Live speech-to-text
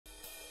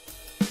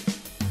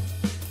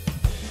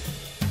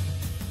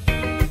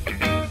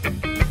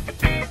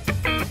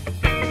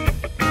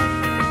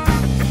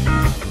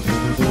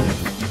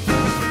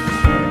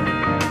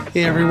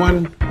Hey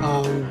everyone.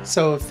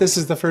 So if this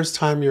is the first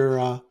time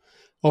you're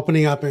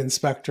opening up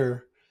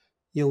Inspector,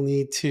 you'll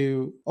need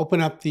to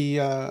open up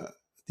the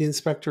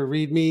Inspector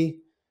README,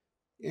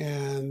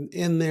 and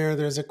in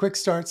there's a quick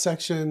start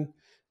section,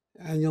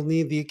 and you'll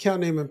need the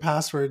account name and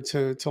password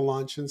to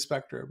launch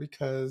Inspector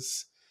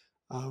because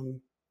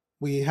um,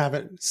 we have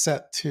it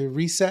set to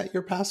reset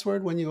your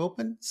password when you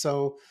open.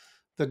 So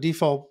the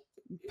default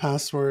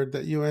password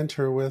that you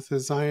enter with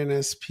is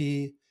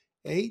INSP8,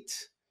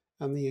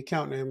 and the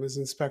account name is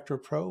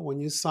InspectorPro. When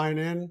you sign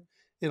in,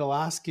 it'll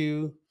ask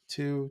you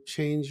to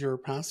change your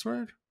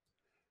password.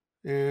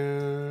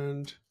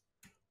 And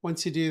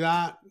once you do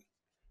that,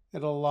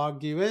 it'll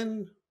log you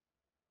in.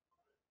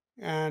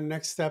 And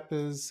next step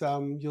is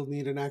you'll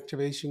need an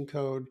activation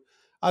code,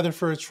 either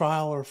for a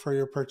trial or for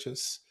your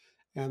purchase.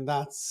 And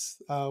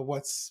that's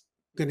what's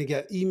going to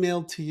get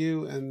emailed to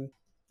you. And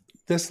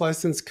this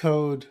license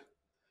code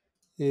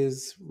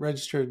is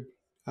registered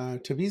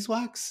to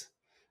Beezwax.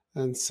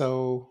 And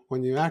so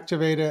when you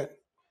activate it,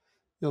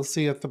 you'll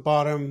see at the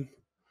bottom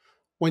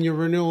when your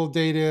renewal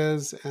date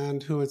is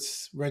and who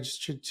it's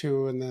registered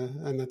to and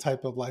the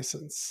type of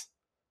license.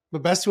 The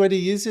best way to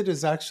use it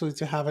is actually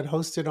to have it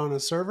hosted on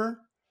a server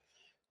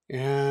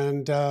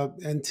and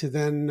to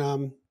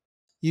then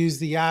use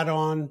the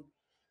add-on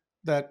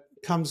that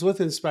comes with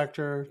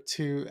Inspector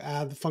to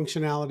add the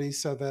functionality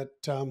so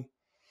that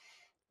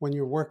when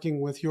you're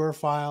working with your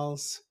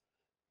files,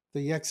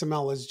 the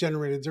XML is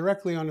generated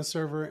directly on a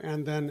server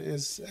and then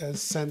is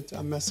sent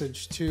a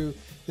message to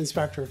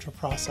Inspector to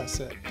process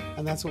it.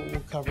 And that's what we'll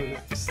cover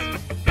next.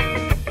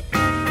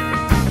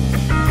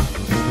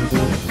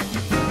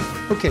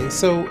 Okay,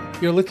 so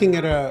you're looking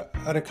at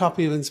a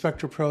copy of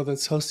InspectorPro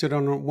that's hosted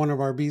on one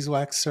of our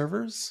Beezwax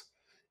servers.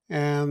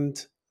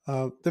 And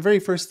the very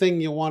first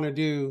thing you'll want to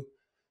do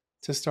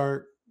to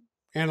start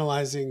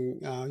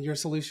analyzing your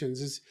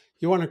solutions is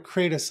you want to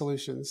create a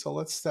solution. So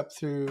let's step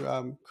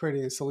through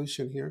creating a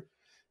solution here.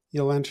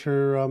 You'll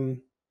enter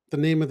the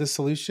name of the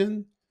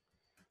solution.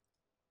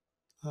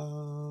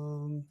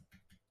 And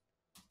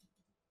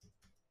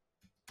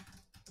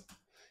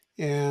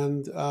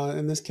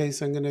in this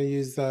case, I'm going to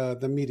use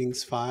the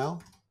meetings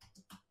file.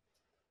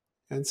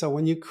 And so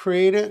when you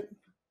create it,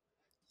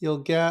 you'll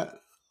get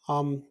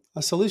a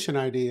solution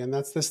ID, and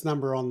that's this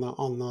number on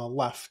the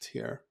left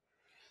here.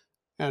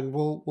 And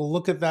we'll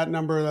look at that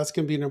number. That's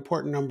going to be an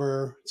important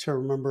number to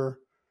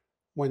remember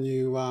when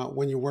you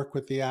work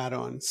with the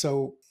add-on.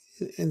 So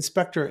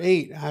Inspector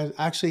 8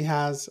 actually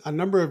has a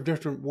number of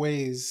different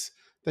ways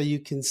that you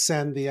can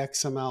send the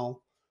XML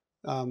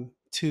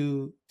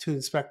to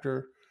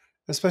Inspector,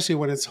 especially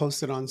when it's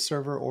hosted on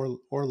server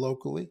or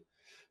locally.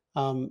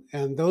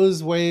 And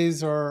those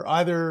ways are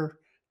either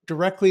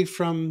directly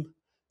from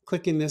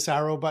clicking this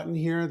arrow button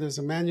here. There's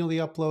a manually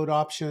upload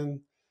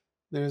option.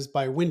 There's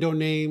by window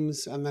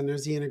names, and then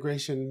there's the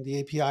integration, the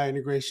API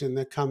integration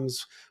that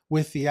comes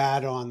with the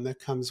add-on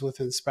that comes with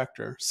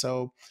Inspector.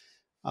 So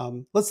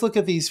let's look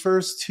at these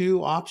first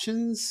two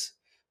options.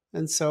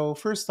 And so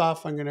first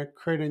off, I'm going to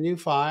create a new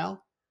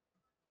file,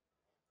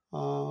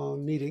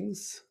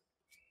 meetings.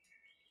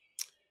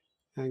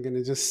 I'm going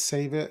to just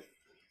save it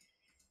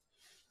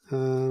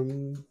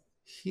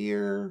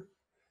here.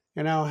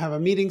 And now I have a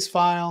meetings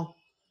file,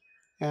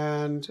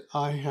 and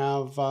I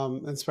have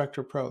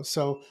InspectorPro.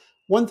 So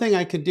one thing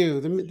I could do,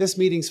 this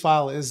meetings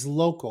file is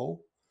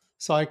local.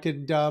 So I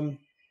could go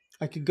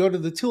to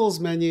the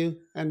tools menu.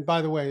 And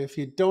by the way, if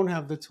you don't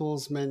have the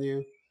tools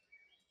menu,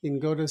 you can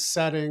go to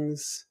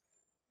settings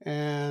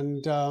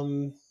and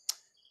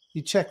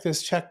you check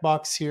this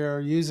checkbox here,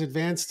 use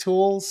advanced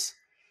tools,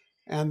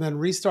 and then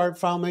restart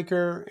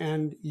FileMaker,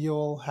 and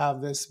you'll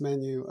have this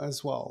menu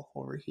as well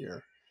over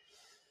here.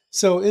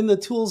 So in the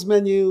tools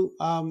menu,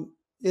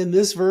 in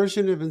this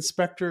version of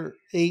Inspector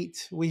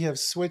 8, we have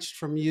switched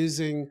from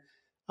using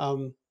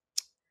the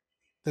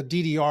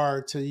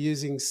DDR to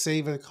using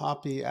save a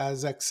copy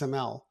as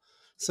XML.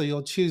 So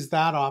you'll choose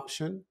that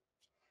option,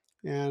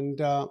 and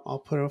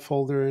I'll put a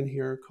folder in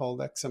here called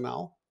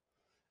XML.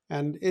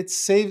 And it's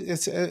saved.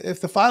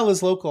 If the file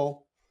is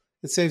local,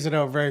 it saves it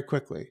out very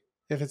quickly.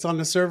 If it's on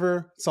the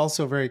server, it's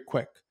also very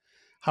quick.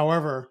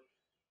 However,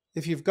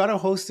 if you've got a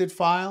hosted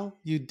file,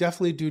 you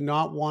definitely do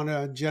not want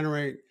to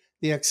generate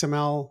the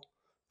XML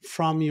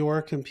from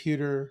your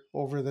computer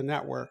over the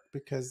network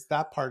because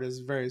that part is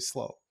very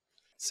slow.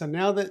 So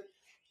now that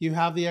you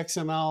have the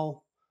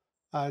XML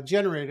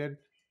generated,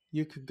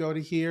 you could go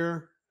to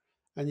here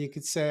and you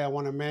could say, I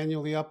want to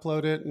manually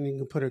upload it, and you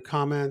can put a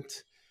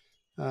comment.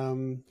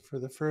 For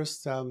the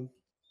first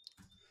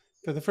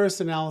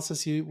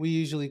analysis, we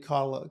usually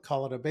call it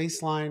a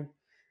baseline.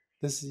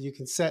 You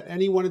can set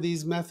any one of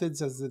these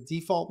methods as the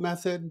default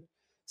method.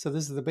 So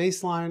this is the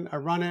baseline. I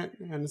run it,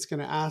 and it's going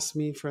to ask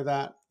me for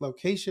that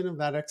location of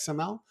that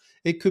XML.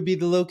 It could be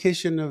the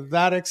location of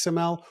that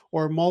XML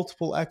or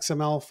multiple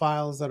XML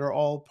files that are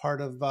all part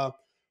of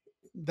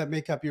that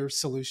make up your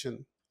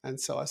solution.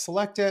 And so I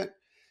select it.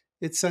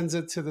 It sends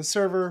it to the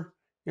server.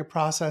 It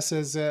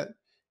processes it,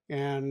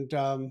 and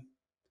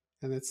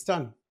it's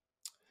done.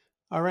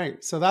 All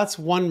right, so that's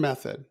one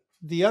method.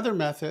 the other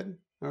method,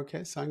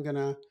 okay, so I'm going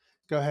to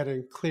go ahead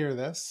and clear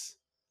this.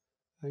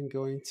 I'm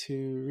going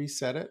to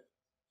reset it.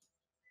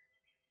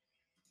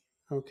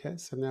 Okay,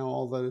 so now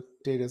all the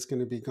data is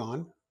going to be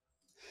gone.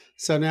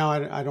 So now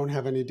I don't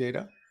have any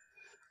data.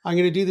 I'm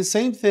going to do the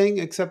same thing,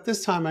 except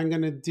this time I'm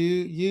going to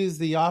use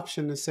the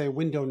option to say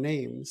window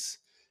names.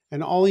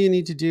 And all you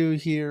need to do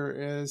here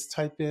is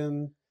type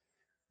in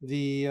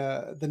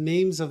the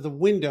names of the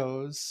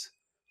windows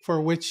for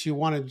which you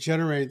want to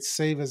generate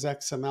save as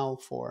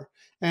XML for.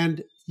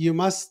 And you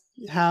must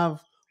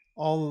have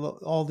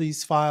all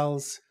these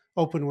files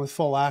open with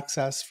full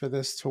access for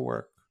this to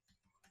work.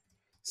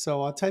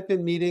 So I'll type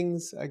in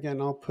meetings.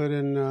 Again, I'll put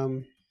in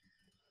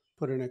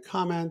a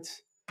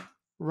comment,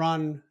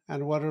 run,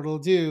 and what it'll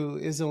do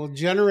is it'll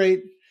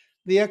generate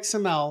the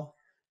XML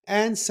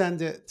and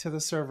send it to the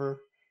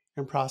server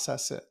and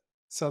process it.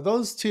 So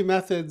those two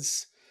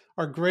methods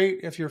are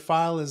great if your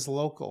file is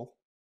local.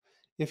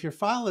 If your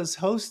file is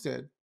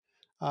hosted,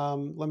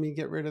 let me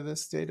get rid of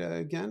this data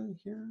again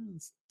here.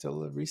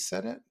 Still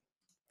reset it.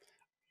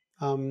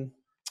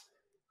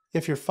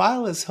 If your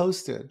file is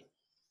hosted,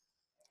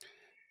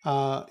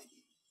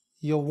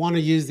 you'll want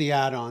to use the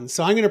add-on.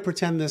 So I'm going to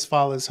pretend this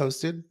file is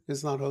hosted.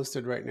 It's not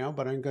hosted right now,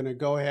 but I'm going to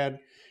go ahead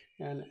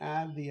and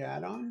add the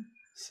add-on.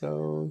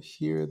 So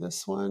here,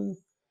 this one.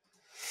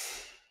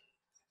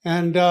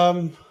 And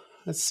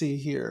let's see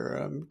here.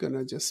 I'm going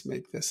to just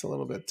make this a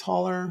little bit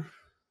taller. I'm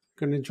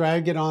going to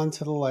drag it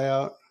onto the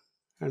layout.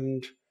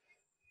 And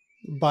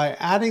by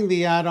adding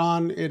the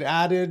add-on, it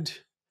added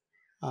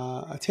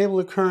a table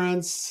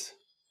occurrence.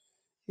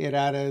 It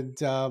added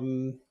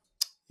some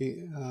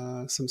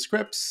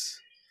scripts,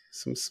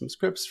 some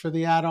scripts for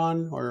the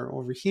add-on or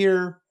over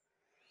here.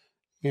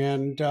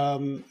 And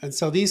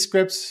so these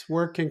scripts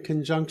work in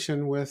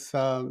conjunction with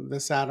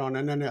this add-on,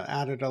 and then it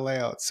added a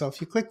layout. So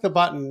if you click the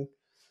button,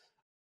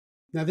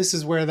 now this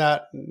is where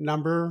that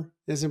number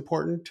is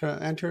important to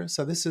enter.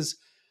 So this is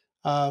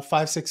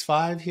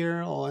 565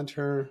 here. I'll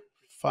enter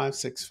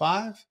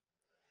 565.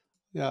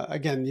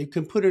 Again, you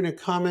can put in a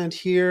comment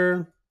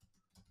here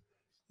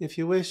if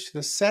you wish.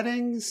 The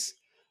settings.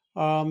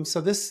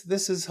 So this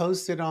is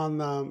hosted on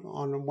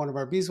one of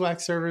our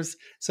Beezwax servers.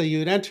 So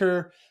you'd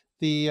enter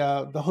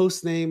the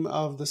host name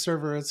of the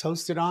server it's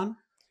hosted on,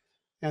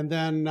 and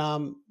then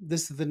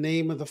this is the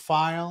name of the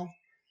file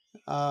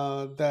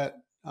that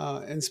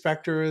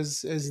Inspector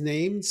is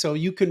named. So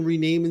you can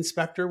rename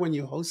Inspector when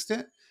you host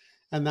it,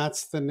 and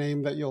that's the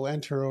name that you'll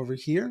enter over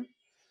here.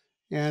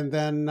 And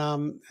then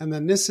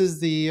this is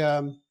the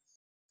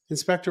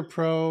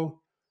InspectorPro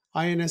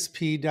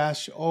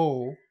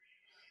INSP-O.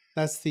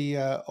 That's the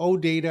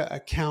OData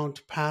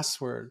account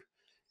password.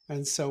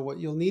 And so what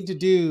you'll need to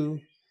do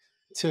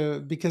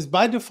because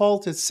by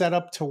default it's set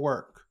up to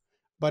work,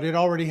 but it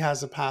already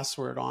has a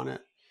password on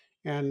it.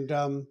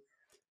 And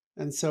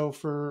so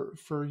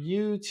for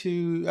you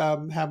to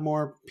have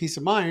more peace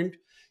of mind,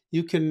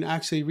 you can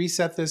actually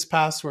reset this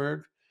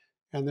password.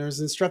 And there's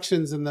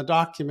instructions in the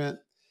document.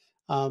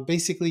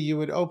 Basically, you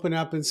would open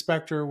up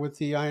Inspector with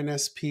the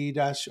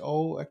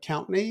INSP-O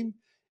account name,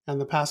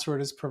 and the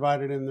password is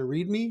provided in the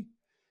README.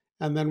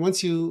 And then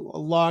once you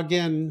log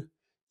in,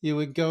 you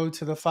would go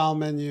to the file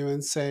menu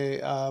and say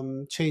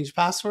change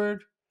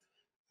password.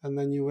 And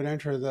then you would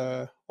enter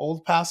the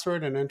old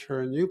password and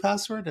enter a new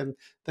password. And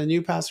the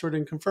new password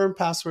and confirmed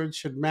password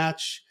should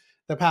match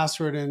the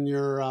password in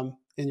your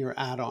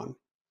add-on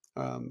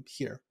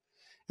here.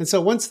 And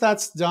so once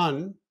that's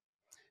done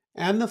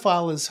and the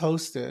file is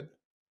hosted,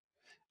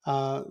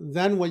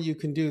 then what you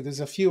can do, there's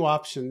a few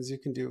options you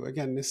can do.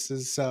 Again,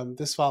 this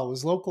file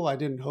was local. I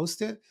didn't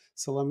host it.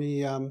 So let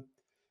me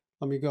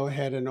go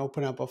ahead and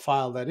open up a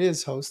file that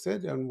is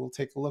hosted, and we'll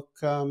take a look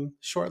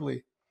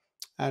shortly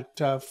at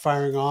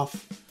firing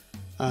off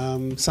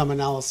some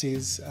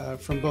analyses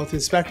from both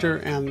Inspector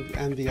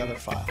and the other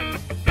file.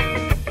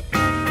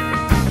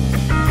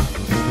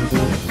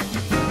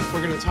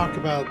 We're going to talk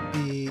about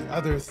the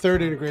other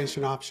third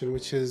integration option,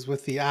 which is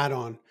with the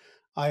add-on.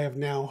 I have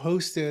now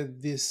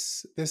hosted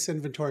this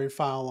inventory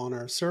file on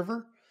our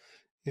server,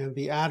 and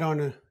the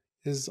add-on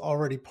is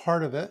already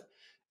part of it.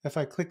 If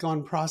I click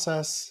on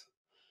Process,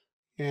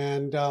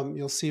 and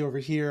you'll see over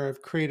here,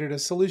 I've created a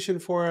solution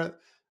for it.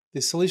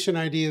 The solution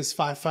ID is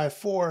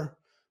 554.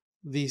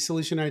 The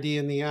solution ID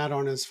in the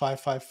add-on is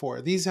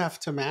 554. These have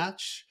to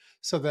match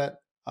so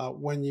that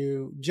when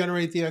you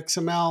generate the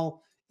XML,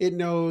 it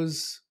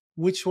knows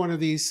which one of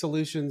these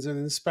solutions in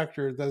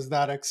Inspector does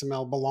that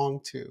XML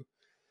belong to.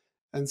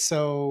 And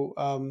so,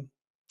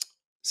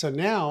 so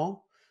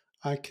now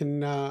I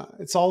can,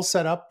 it's all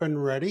set up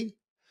and ready.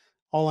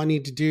 All I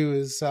need to do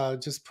is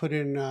just put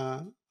in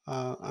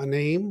a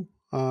name,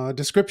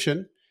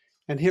 description,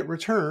 and hit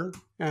return,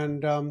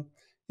 and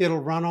it'll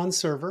run on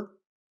server.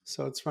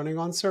 So it's running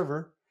on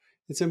server.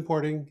 It's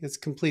importing. It's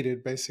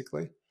completed,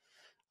 basically.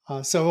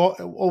 So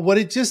what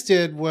it just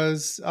did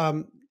was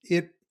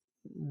it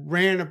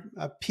ran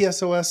a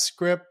PSOS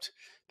script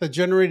that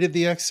generated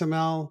the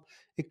XML.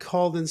 It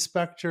called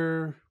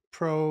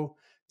InspectorPro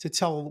to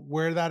tell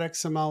where that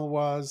XML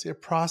was.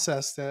 It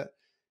processed it,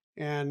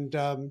 and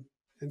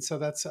And so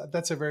that's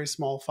a very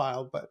small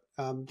file, but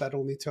that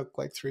only took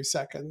like 3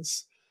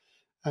 seconds.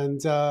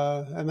 And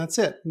that's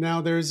it.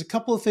 Now there's a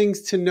couple of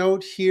things to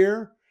note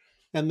here,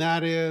 and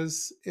that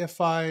is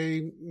if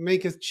I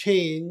make a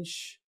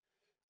change,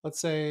 let's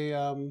say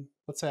I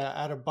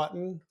add a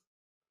button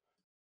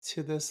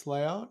to this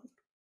layout,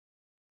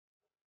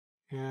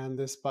 and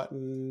this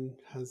button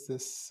has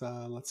this,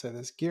 let's say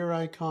this gear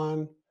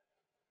icon.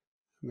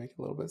 Make it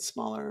a little bit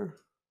smaller.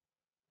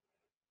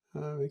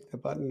 Make the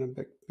button a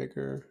bit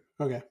bigger.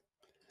 Okay.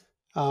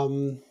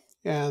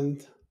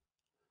 And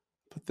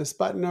put this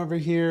button over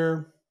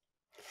here.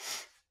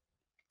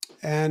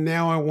 And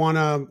now I want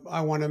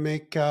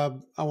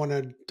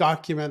to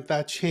document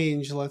that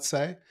change. Let's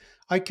say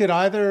I could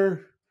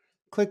either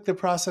click the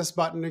process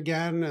button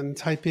again and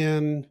type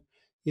in,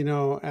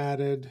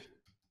 added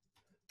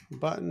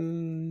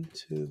button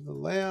to the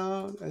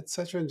layout,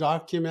 etc., and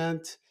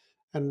document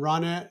and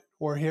run it,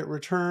 or hit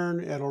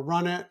return. It'll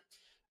run it,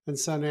 and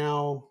so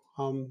now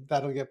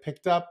that'll get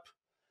picked up,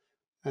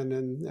 and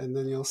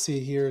then you'll see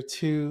here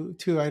two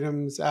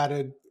items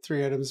added,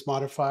 3 items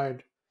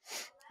modified.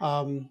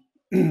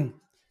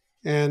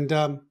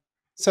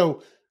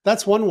 So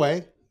that's one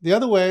way. The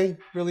other way,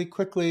 really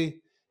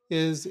quickly,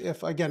 is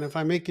if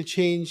I make a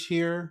change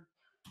here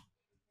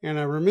and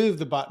I remove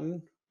the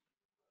button,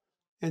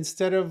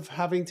 instead of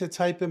having to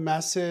type a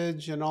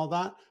message and all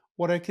that,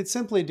 what I could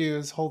simply do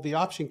is hold the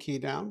Option key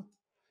down,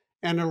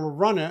 and it will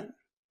run it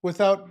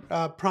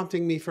without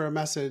prompting me for a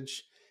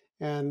message.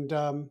 And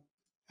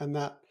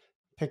that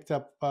picked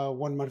up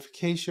 1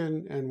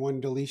 modification and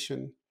 1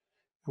 deletion.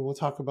 And we'll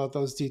talk about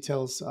those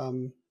details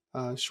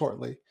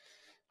shortly.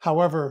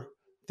 However,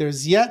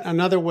 there's yet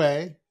another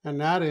way,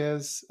 and that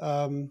is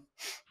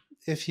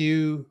if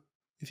you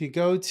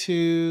go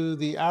to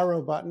the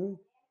arrow button,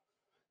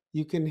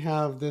 you can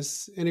have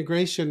this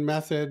integration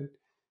method,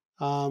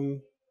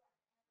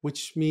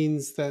 which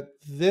means that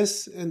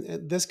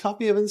this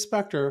copy of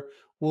Inspector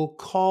will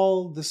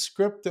call the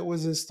script that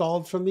was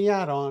installed from the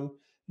add-on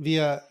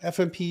via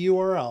FMP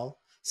URL.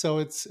 So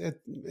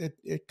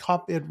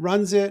it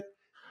runs it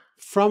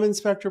from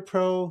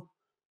InspectorPro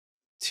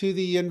to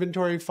the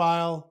inventory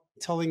file,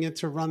 telling it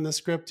to run the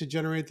script to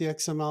generate the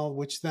XML,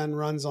 which then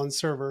runs on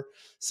server.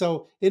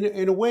 So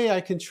in a way,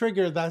 I can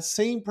trigger that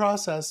same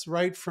process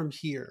right from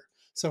here.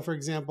 So for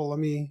example, let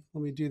me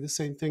do the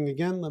same thing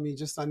again. Let me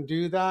just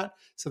undo that.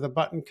 So the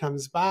button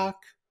comes back,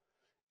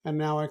 and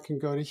now I can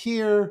go to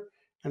here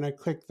and I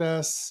click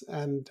this,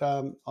 and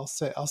I'll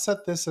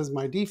set this as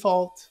my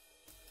default.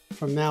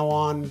 From now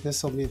on,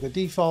 this will be the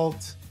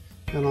default,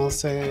 and I'll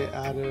say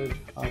added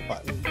a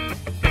button.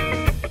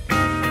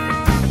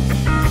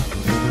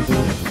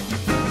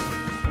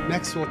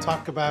 Next, we'll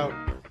talk about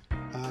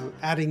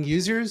adding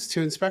users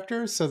to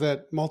Inspector so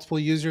that multiple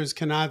users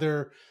can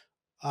either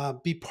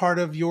be part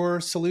of your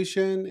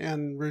solution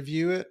and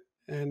review it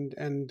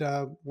and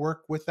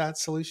work with that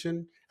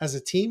solution as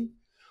a team,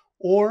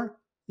 or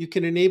you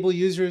can enable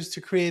users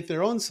to create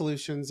their own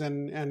solutions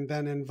and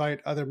then invite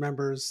other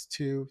members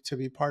to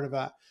be part of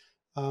that.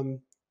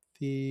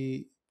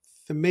 The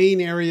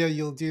main area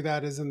you'll do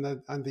that is on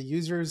the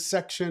users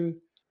section,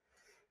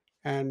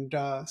 and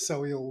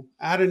so you'll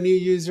add a new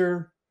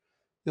user.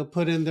 You'll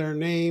put in their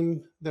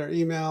name, their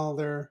email,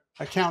 their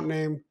account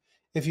name.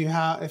 If you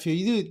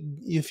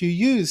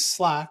use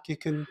Slack, you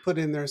can put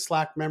in their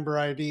Slack member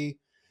ID.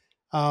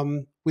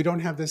 We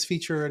don't have this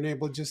feature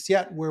enabled just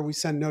yet, where we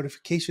send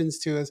notifications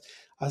to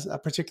a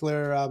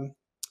particular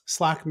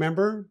Slack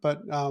member,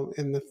 but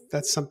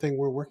that's something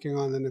we're working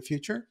on in the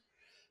future.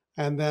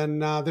 And then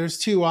there's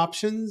 2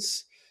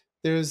 options.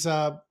 There's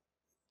a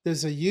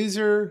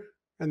user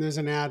and there's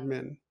an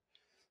admin.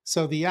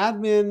 So the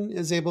admin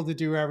is able to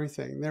do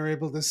everything. They're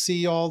able to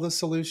see all the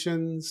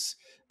solutions.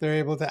 They're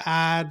able to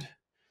add,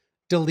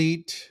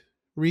 delete,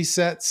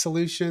 reset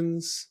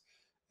solutions,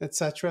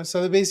 etc.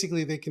 So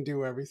basically, they can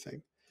do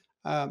everything.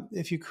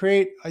 If you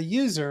create a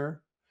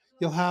user,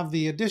 you'll have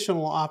the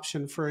additional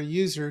option for a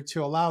user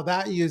to allow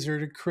that user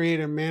to create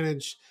and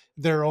manage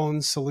their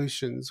own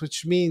solutions,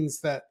 which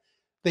means that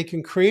they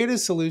can create a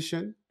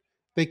solution,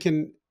 they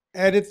can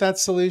edit that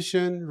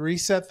solution,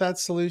 reset that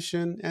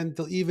solution, and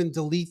even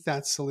delete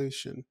that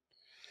solution.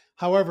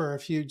 However,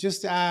 if you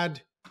just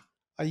add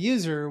a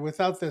user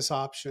without this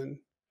option,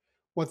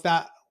 what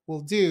that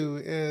will do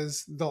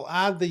is they'll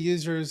add the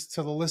users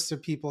to the list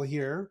of people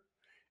here.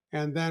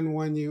 And then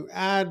when you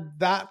add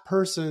that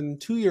person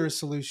to your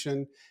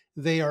solution,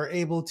 they are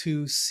able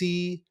to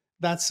see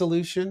that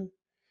solution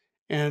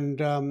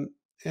and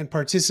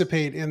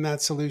participate in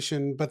that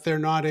solution, but they're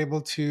not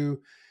able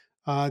to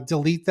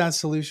delete that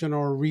solution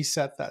or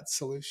reset that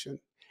solution.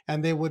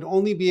 And they would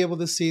only be able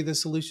to see the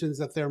solutions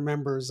that they're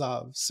members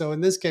of. So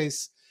in this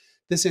case,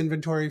 this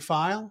inventory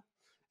file,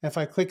 if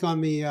I click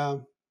on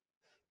the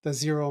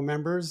 0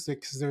 members,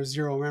 because there's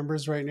 0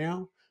 members right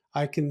now,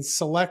 I can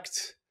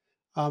select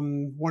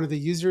one of the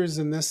users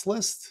in this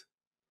list,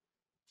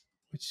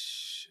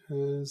 which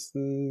is,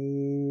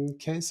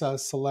 okay, so I'll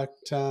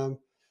select,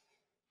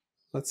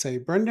 let's say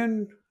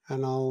Brendan,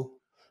 and I'll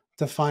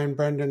define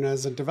Brendan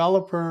as a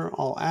developer.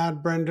 I'll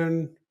add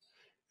Brendan,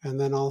 and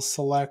then I'll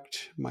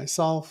select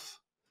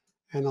myself,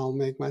 and I'll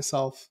make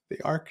myself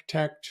the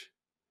architect,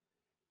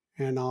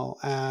 and I'll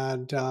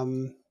add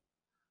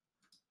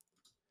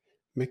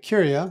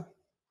Mercuria,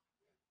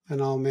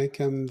 and I'll make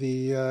him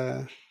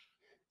the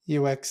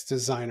UX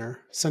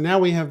designer. So now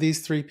we have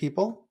these three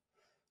people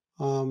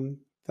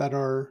that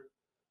are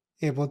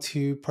able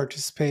to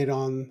participate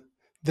on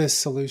this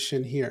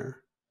solution here.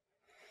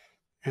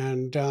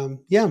 And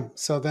yeah,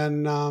 so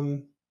then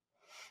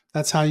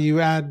that's how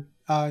you add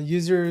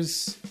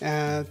users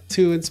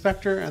to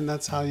Inspector, and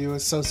that's how you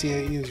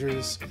associate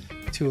users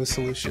to a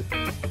solution.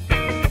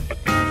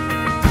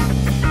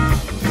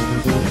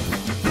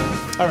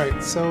 All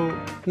right, so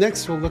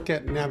next we'll look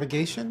at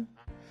navigation.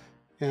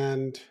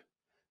 And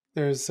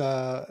there's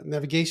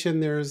navigation,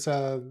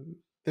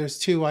 there's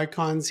two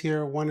icons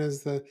here. One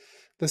is the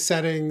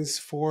settings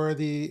for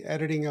the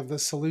editing of the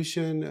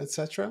solution,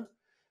 etc.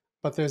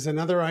 But there's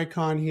another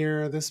icon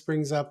here. This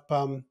brings up,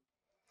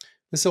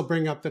 this will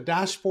bring up the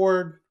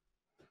dashboard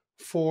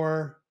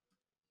for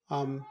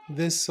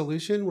this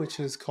solution, which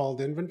is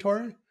called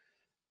inventory.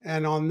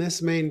 And on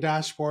this main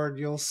dashboard,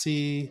 you'll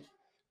see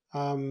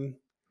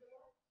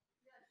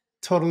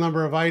total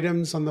number of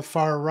items on the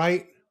far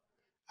right,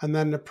 and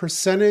then the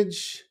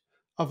percentage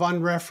of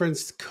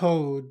unreferenced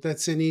code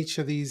that's in each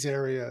of these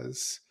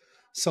areas.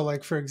 So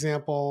like, for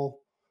example,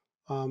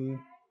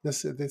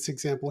 this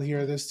example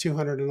here, there's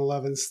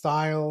 211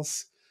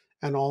 styles,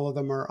 and all of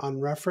them are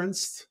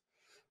unreferenced.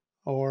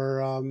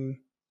 Or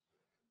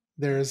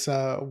there's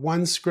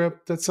one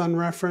script that's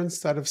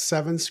unreferenced out of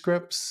 7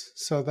 scripts.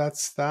 So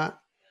that's that.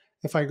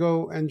 If I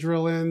go and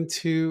drill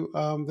into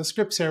the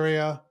scripts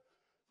area,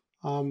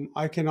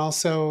 I can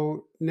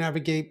also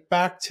navigate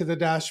back to the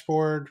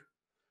dashboard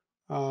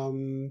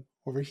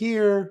over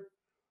here,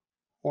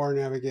 or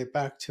navigate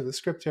back to the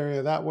script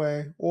area that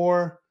way,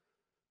 or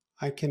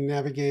I can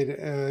navigate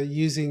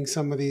using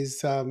some of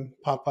these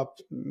pop-up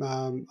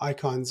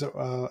icons at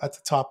the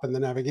top in the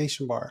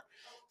navigation bar.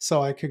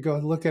 So I could go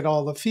look at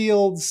all the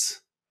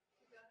fields.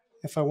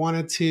 If I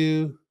wanted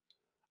to,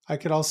 I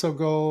could also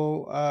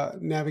go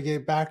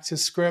navigate back to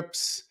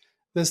scripts.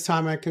 This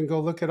time I can go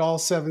look at all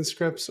 7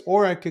 scripts,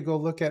 or I could go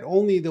look at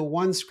only the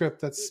one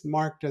script that's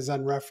marked as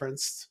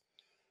unreferenced.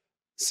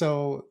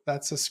 So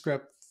that's a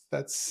script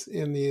that's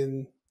in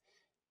the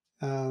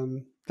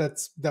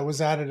that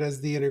was added as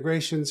the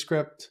integration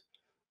script.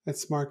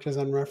 It's marked as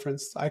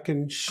unreferenced. I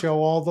can show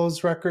all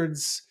those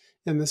records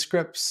in the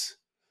scripts,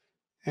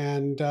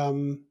 and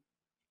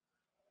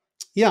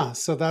yeah,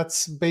 so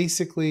that's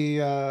basically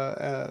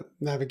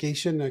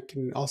navigation. I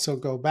can also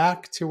go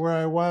back to where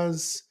I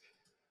was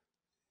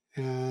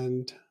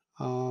and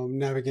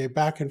navigate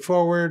back and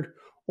forward,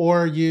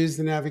 or use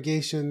the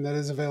navigation that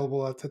is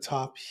available at the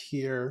top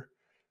here.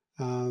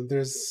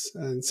 There's,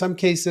 in some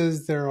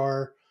cases, there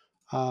are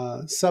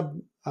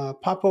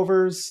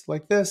popovers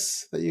like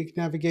this that you can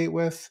navigate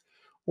with,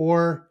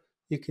 or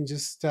you can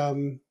just,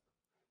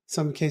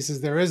 some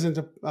cases there isn't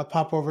a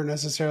popover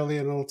necessarily,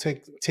 and it'll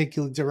take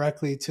you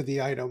directly to the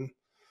item.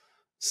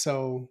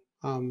 So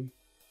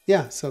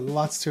yeah, so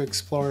lots to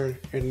explore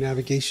in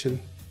navigation,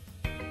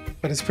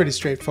 but it's pretty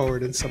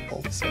straightforward and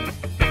simple. So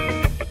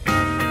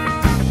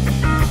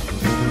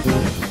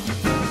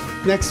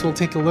next, we'll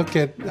take a look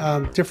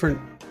at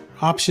different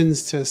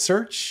options to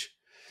search.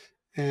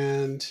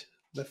 And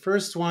the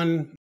first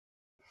one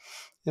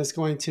is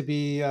going to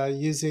be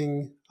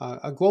using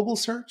a global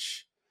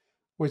search,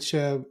 which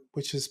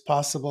is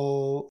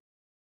possible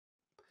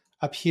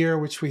up here,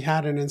 which we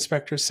had in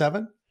Inspector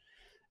 7.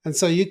 And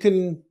so you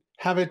can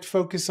have it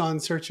focus on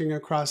searching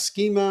across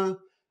schema,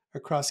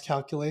 across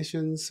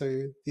calculations.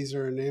 So these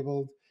are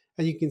enabled,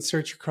 and you can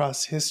search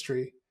across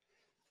history.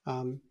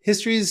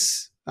 History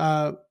is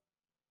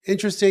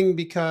interesting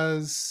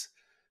because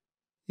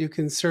you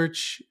can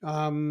search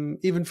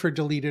even for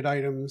deleted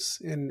items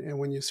and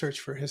when you search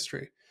for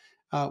history.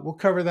 We'll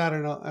cover that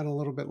in a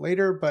little bit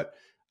later, but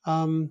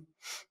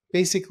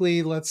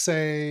basically, let's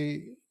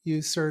say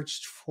you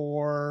searched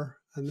for,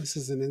 and this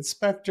is an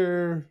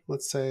inspector,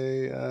 let's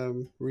say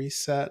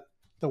reset,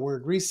 the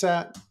word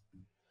reset,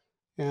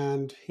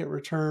 and hit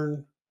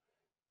return.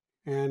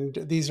 And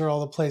these are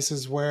all the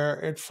places where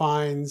it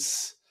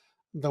finds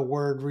the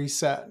word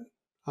reset.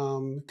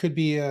 It could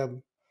be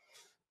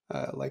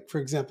like, for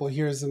example,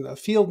 here's a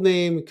field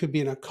name. It could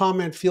be in a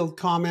comment, field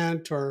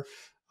comment, or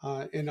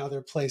in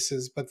other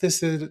places. But this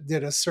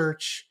did a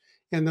search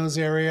in those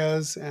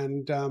areas,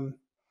 and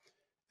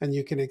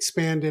you can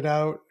expand it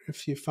out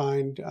if you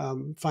finds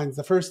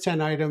the first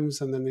 10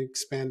 items, and then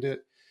expand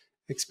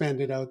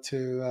it out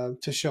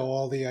to show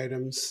all the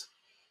items.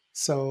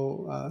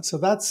 So so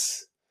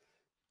that's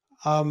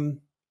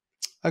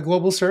a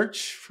global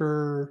search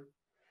for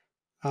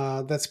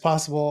that's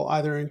possible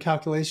either in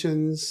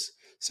calculations.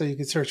 So you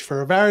can search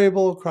for a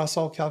variable across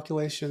all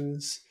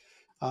calculations,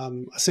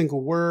 a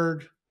single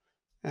word.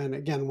 And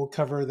again, we'll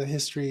cover the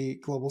history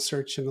global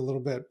search in a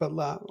little bit. But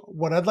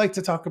what I'd like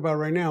to talk about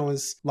right now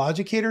is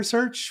Logicator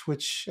Search,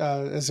 which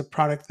is a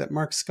product that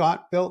Mark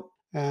Scott built.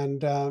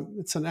 And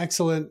it's an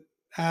excellent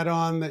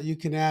add-on that you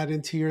can add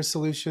into your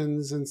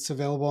solutions, and it's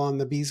available on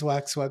the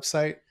Beezwax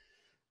website.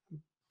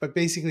 But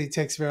basically, it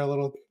takes very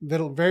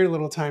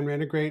little time to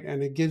integrate,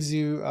 and it gives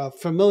you a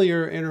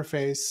familiar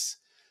interface.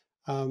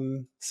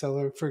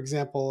 So, for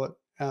example,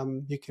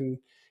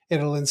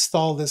 it'll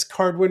install this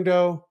card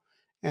window,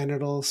 and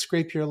it'll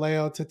scrape your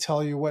layout to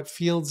tell you what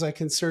fields I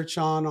can search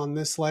on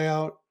this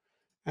layout,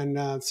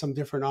 and some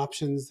different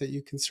options that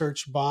you can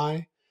search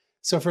by.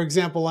 So, for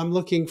example, I'm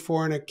looking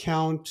for an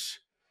account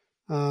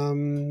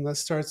that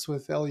starts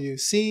with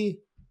LUC.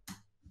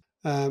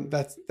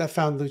 That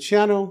found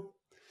Luciano.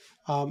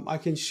 I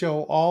can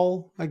show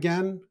all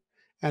again.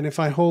 And if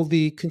I hold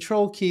the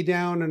control key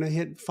down and I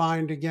hit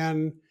find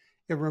again,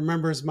 it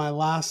remembers my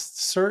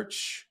last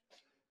search.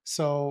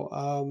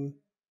 So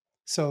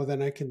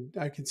then I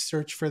can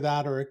search for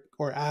that,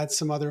 or add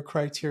some other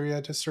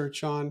criteria to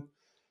search on.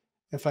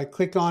 If I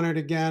click on it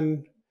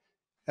again,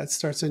 that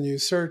starts a new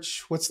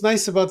search. What's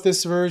nice about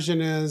this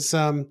version is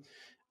as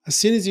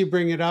soon as you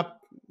bring it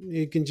up,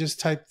 you can just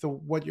type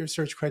what your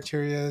search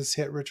criteria is,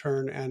 hit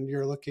return, and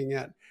you're looking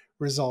at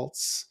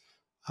results.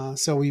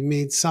 So we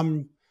made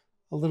a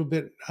little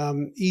bit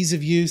ease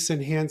of use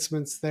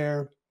enhancements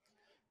there,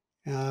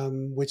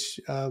 which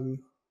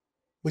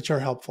are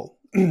helpful.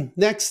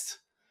 Next,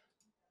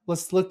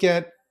 let's look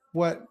at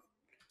what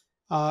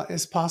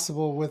is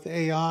possible with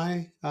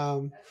AI.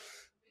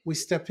 We're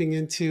stepping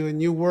into a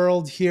new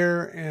world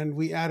here, and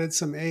we added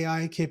some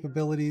AI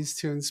capabilities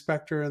to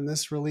Inspector in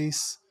this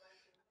release.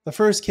 The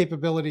first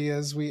capability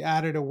is we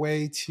added a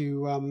way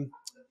to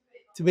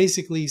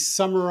basically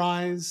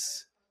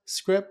summarize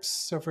scripts.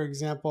 So, for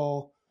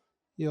example,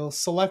 you'll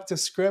select a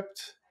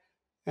script,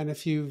 and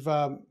if you've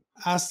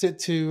asked it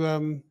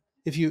to,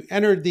 if you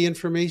entered the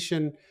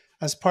information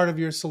as part of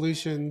your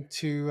solution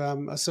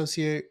to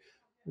associate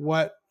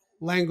what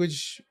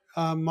language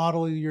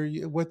language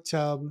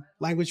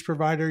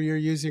provider you're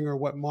using, or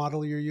what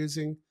model you're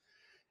using,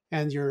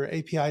 and your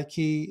API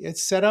key,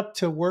 it's set up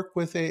to work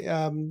with a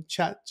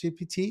Chat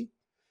GPT.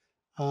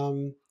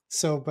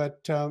 But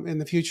in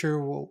the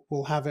future,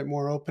 we'll have it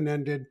more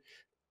open-ended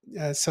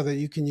so that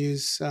you can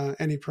use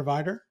any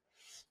provider.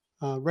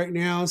 Right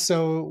now,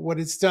 so what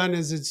it's done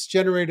is it's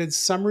generated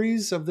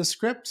summaries of the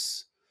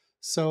scripts.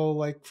 So,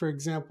 like, for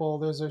example,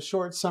 there's a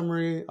short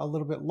summary, a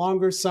little bit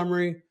longer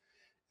summary,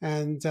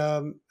 and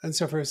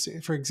so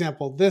for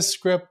example, this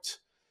script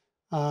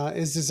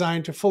is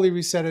designed to fully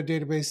reset a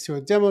database to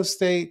a demo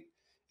state.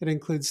 It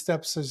includes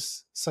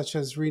steps such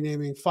as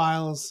renaming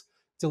files,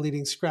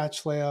 deleting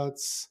scratch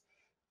layouts,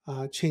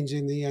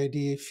 changing the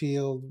ID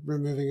field,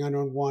 removing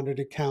unwanted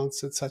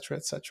accounts, etc.,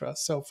 etc.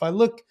 So if I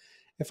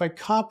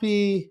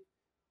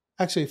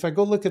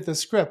go look at the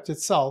script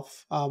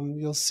itself,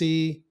 you'll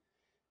see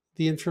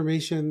the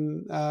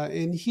information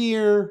in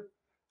here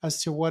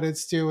as to what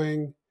it's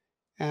doing,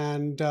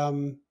 and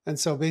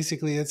so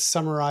basically it's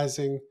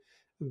summarizing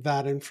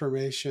that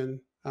information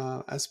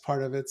as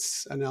part of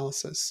its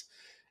analysis.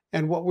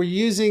 And what we're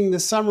using the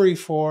summary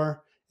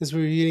for is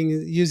we're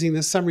using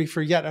the summary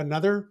for yet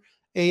another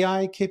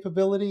AI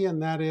capability,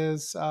 and that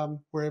is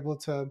we're able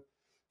to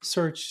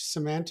search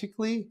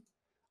semantically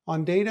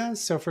on data.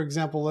 So, for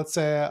example, let's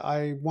say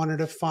I wanted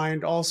to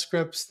find all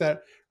scripts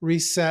that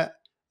reset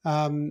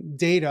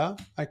data.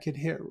 I could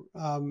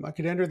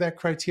enter that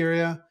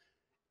criteria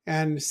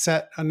and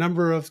set a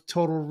number of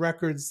total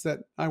records that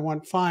I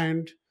want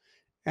find,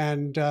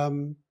 and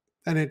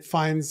it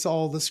finds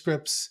all the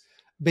scripts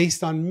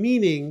based on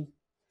meaning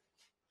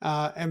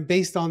and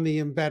based on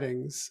the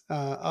embeddings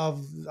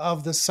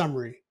of the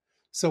summary.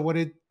 So what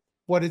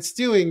it's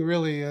doing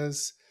really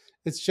is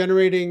it's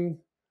generating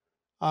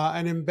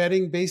an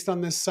embedding based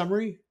on this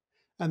summary,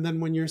 and then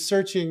when you're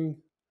searching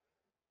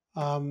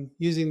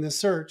using the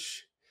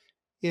search,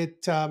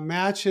 it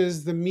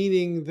matches the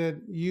meaning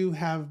that you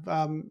have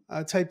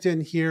typed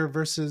in here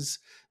versus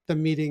the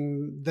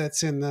meaning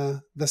that's in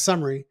the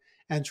summary,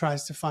 and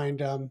tries to find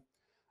a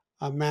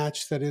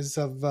match that is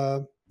of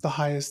the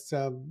highest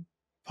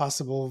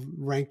possible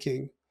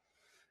ranking.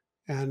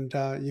 And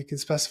you can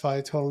specify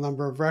a total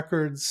number of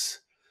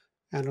records,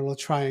 and it'll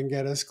try and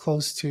get as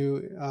close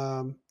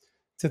to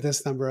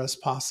this number as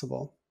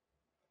possible.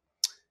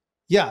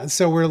 Yeah,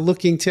 so we're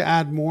looking to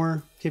add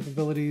more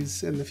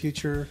capabilities in the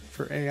future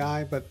for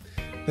AI, but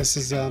this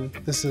is a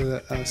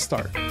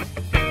start.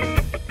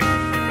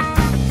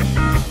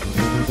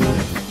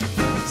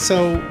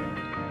 So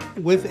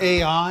with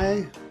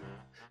AI,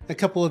 a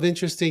couple of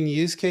interesting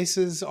use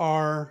cases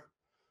are: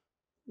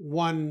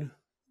 one,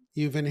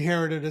 you've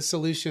inherited a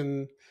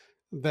solution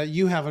that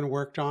you haven't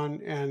worked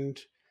on, and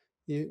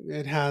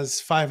it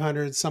has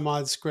 500 some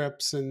odd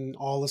scripts, and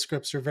all the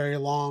scripts are very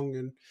long,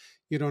 and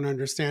you don't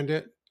understand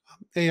it.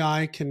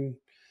 AI can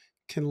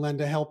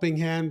lend a helping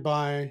hand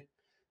by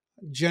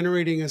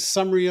generating a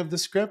summary of the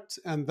script,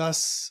 and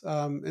thus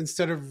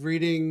instead of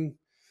reading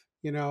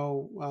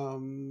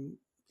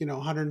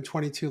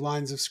 122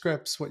 lines of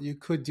scripts, what you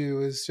could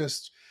do is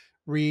just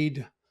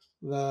read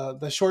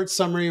the short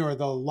summary or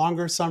the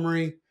longer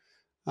summary,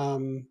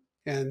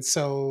 and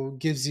so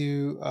gives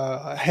you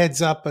a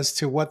heads up as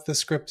to what the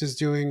script is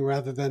doing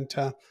rather than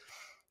to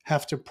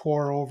have to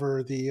pore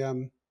over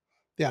the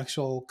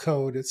actual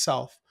code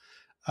itself.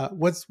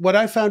 What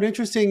I found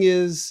interesting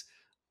is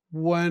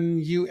when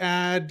you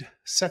add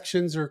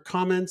sections or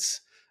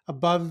comments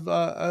above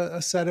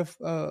a set of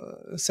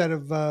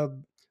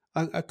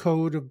a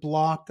code, a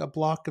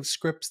block of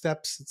script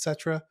steps,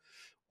 etc.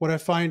 What I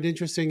find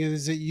interesting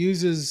is it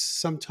uses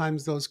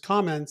sometimes those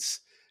comments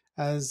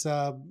as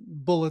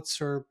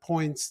bullets or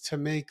points to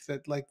make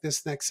that, like,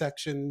 this next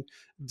section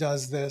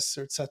does this,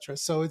 or etc.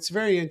 So it's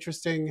very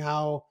interesting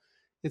how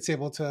it's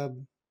able to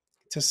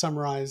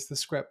summarize the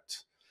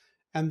script.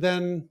 And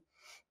then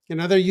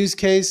another use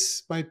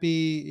case might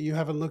be you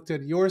haven't looked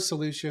at your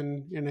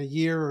solution in a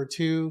year or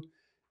two,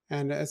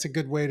 and it's a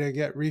good way to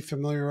get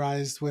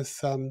refamiliarized with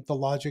the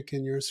logic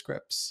in your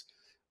scripts.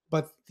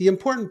 But the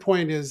important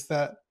point is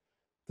that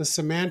the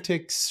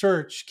semantic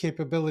search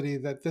capability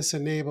that this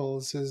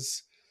enables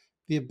is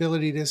the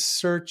ability to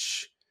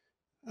search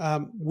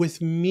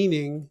with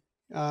meaning,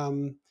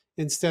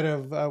 instead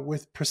of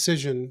with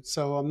precision.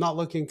 So I'm not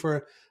looking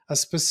for a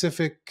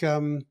specific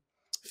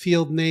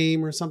field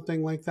name or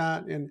something like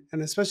that. And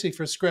especially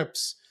for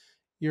scripts,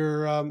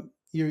 your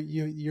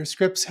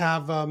scripts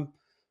have a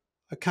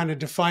kind of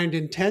defined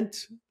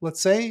intent,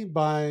 let's say,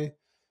 by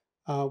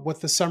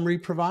what the summary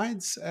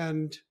provides.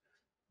 And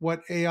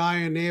what AI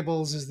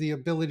enables is the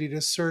ability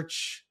to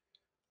search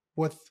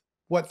what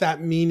what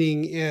that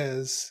meaning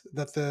is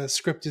that the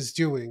script is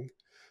doing.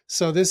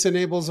 So this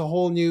enables a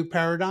whole new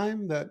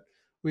paradigm that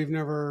we've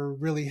never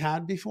really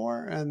had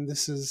before, and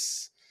this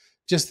is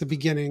just the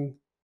beginning.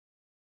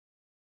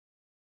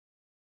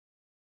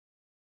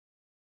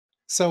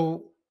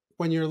 So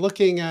when you're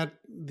looking at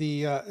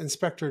the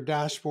inspector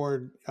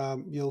dashboard,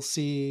 you'll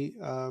see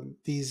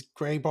these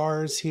gray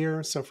bars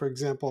here. So for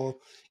example,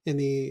 in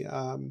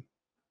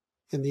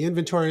the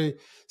inventory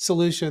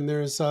solution,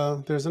 there's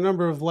a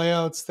number of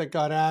layouts that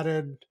got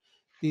added.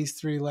 These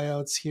three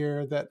layouts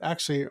here that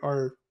actually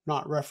are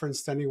not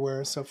referenced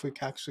anywhere. So if we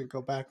can actually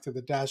go back to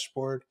the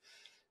dashboard,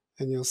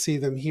 and you'll see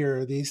them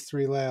here, these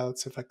three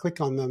layouts. If I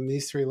click on them,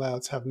 these three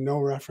layouts have no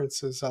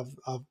references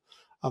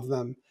of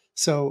them.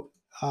 So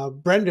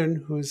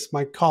Brendan, who's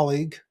my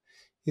colleague,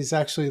 he's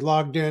actually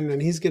logged in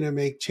and he's going to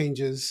make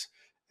changes.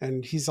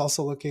 And he's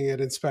also looking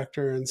at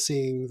Inspector and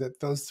seeing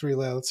that those three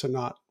layouts are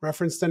not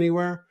referenced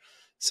anywhere.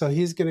 So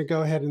he's going to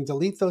go ahead and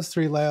delete those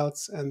three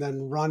layouts and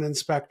then run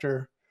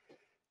Inspector.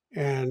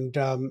 And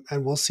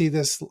we'll see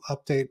this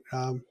update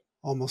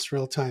almost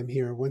real time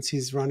here. Once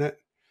he's run it,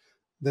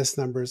 this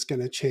number is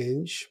going to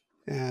change,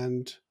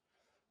 and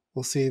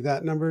we'll see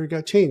that number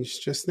got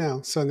changed just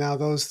now. So now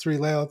those three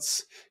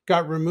layouts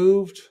got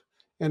removed.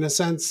 In a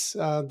sense,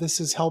 this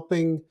is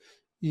helping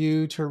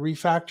you to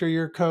refactor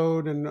your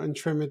code and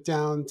trim it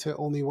down to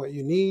only what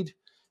you need.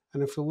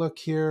 And if we look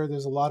here,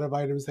 there's a lot of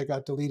items that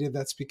got deleted.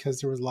 That's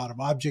because there was a lot of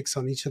objects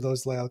on each of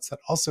those layouts that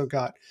also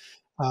got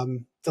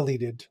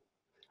deleted.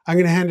 I'm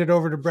going to hand it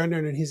over to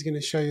Brendan, and he's going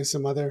to show you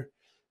some other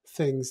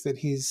things that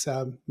he's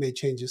made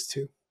changes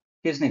to.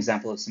 Here's an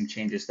example of some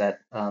changes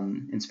that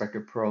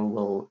InspectorPro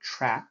will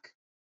track.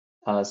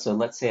 So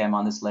let's say I'm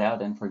on this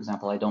layout and, for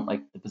example, I don't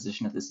like the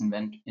position of this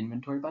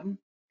inventory button.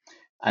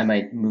 I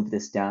might move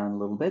this down a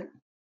little bit.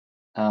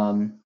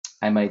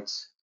 I might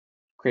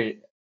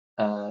create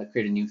a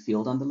new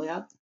field on the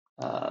layout.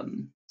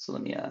 So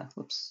let me,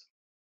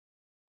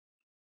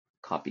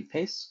 copy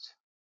paste.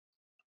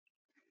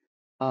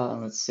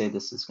 Let's say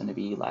this is going to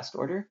be last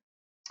order.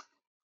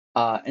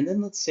 And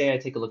then let's say I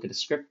take a look at a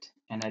script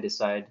and I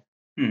decide,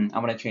 I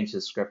want to change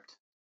this script.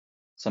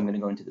 So I'm going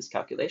to go into this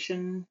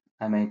calculation.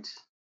 I might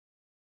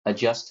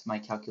adjust my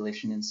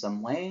calculation in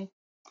some way.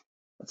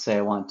 Let's say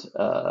I want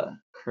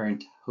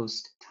current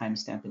host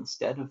timestamp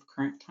instead of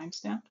current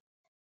timestamp.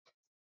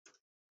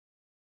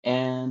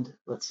 And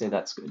let's say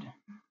that's good.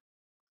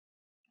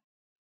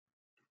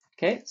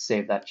 Okay,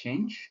 save that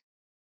change.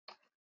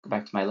 Go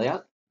back to my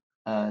layout,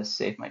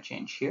 save my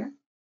change here.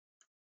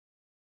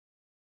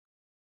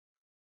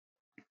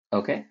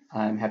 Okay,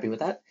 I'm happy with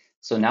that.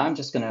 So now I'm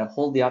just gonna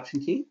hold the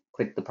Option key,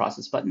 click the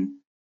process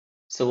button.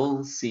 So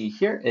we'll see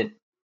here, it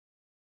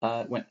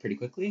went pretty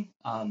quickly.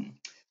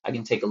 I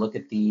can take a look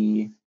at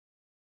the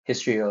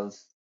history of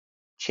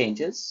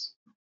changes.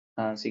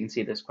 So you can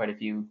see there's quite a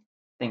few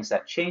things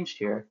that changed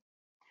here.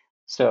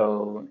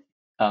 So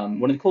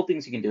one of the cool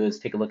things you can do is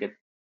take a look at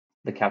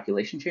the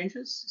calculation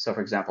changes. So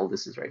for example,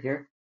 this is right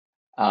here.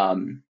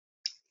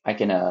 I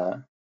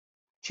can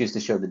choose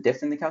to show the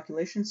diff in the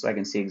calculation so I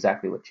can see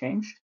exactly what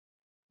changed,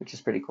 which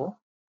is pretty cool.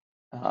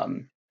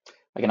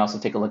 I can also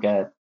take a look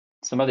at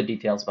some other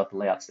details about the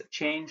layouts that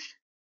changed.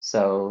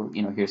 So,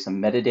 here's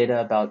some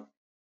metadata about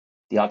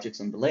the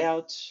objects in the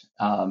layout.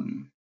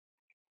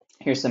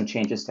 Here's some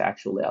changes to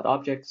actual layout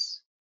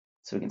objects.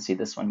 So we can see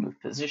this one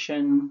move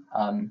position.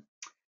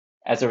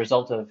 As a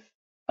result of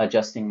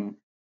adjusting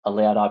a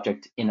layout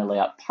object in a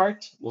layout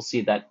part, we'll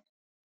see that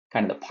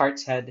kind of the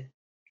parts head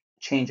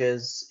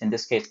changes. In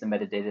this case, the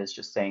metadata is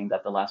just saying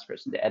that the last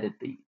person to edit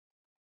the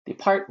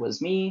part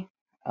was me.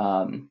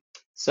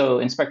 So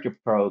Inspector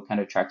Pro kind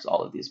of tracks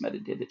all of these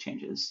metadata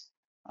changes.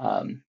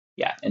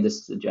 Yeah, and this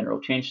is a general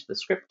change to the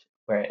script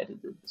where I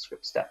edited the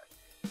script step.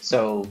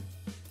 So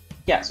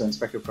yeah, so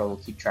Inspector Pro will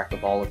keep track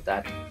of all of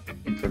that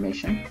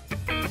information.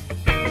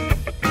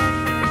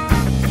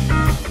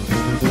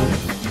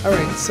 All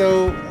right,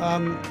 so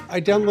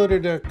I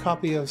downloaded a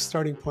copy of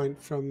Starting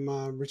Point from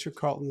Richard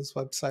Carlton's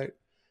website,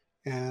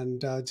 and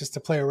just to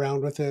play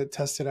around with it,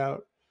 test it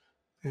out.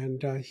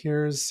 And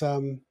here's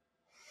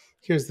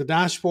the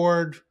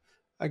dashboard.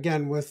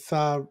 Again, with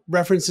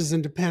references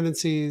and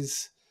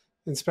dependencies,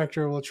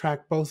 Inspector will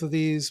track both of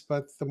these,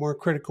 but the more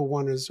critical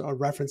one is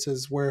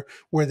references where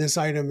this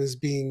item is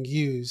being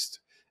used.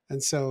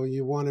 And so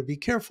you want to be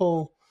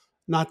careful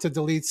not to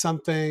delete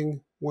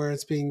something where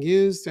it's being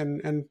used.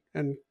 And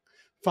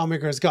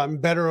FileMaker has gotten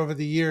better over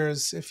the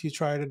years. If you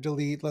try to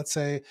delete, let's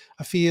say,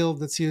 a field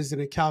that's used in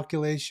a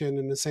calculation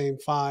in the same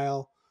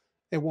file,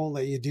 it won't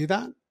let you do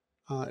that.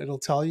 It'll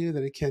tell you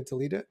that it can't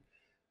delete it.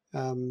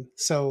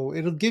 So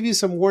it'll give you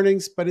some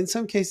warnings, but in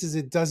some cases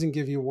it doesn't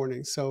give you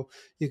warnings. So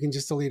you can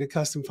just delete a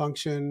custom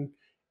function,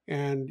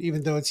 and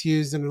even though it's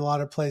used in a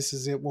lot of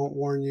places, it won't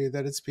warn you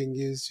that it's being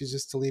used. You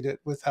just delete it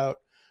without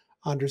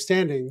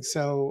understanding.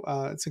 So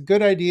it's a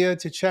good idea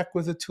to check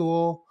with a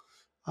tool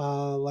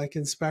like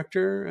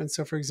Inspector. And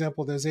so, for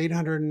example, there's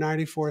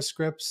 894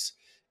 scripts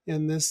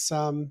in this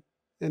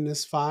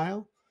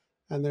file,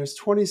 and there's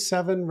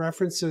 27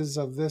 references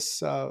of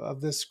this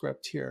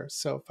script here.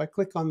 So if I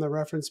click on the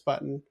reference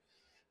button,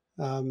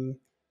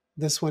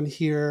 this one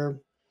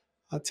here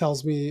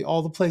tells me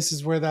all the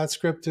places where that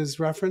script is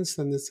referenced,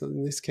 and this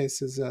in this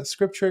case is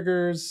script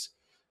triggers,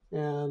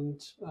 and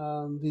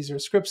these are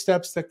script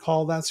steps that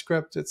call that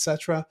script,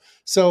 etc.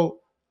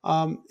 So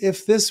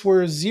if this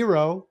were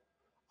 0,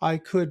 I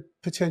could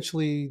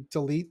potentially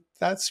delete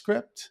that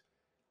script.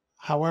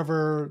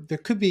 However, there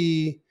could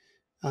be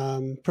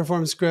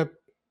perform script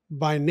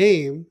by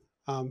name,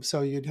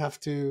 so you'd have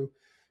to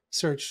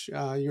search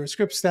your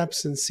script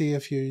steps and see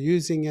if you're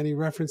using any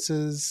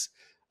references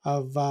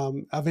of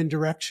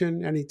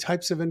indirection, any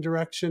types of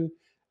indirection,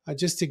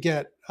 just to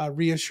get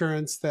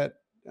reassurance that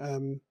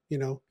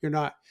you're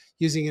not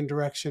using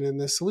indirection in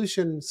this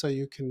solution, so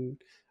you can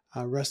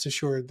rest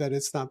assured that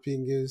it's not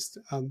being used.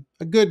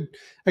 A good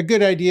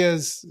idea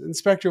is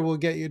Inspector will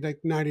get you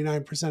like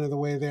 99% of the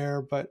way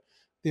there, but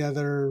the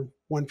other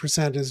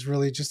 1% is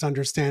really just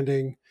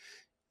understanding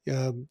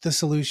the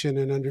solution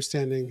and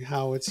understanding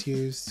how it's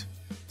used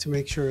to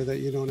make sure that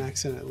you don't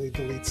accidentally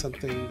delete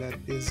something that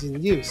is in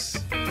use.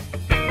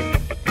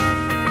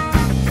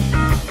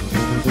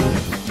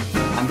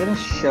 I'm going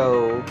to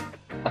show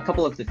a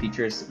couple of the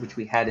features which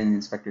we had in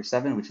Inspector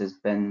 7, which has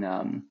been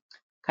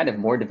kind of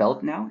more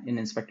developed now in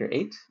Inspector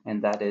 8,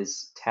 and that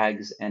is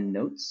tags and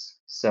notes.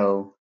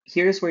 So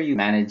here's where you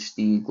manage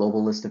the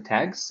global list of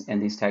tags, and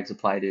these tags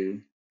apply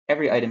to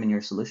every item in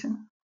your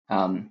solution.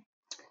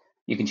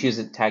 You can choose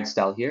a tag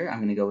style here. I'm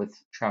going to go with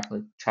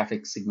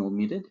traffic signal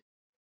muted.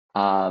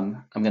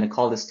 I'm going to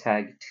call this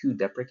tag to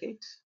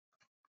deprecate.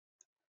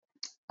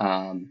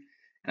 And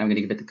I'm going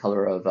to give it the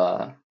color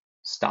of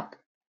stop,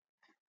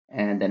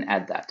 and then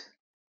add that.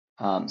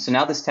 So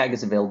now this tag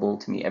is available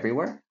to me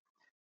everywhere.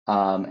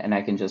 And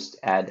I can just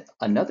add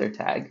another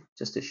tag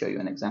just to show you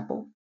an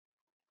example.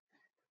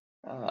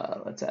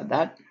 Let's add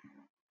that.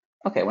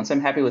 Okay, once I'm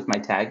happy with my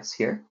tags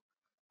here,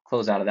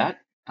 close out of that.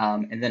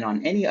 And then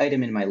on any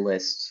item in my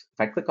list,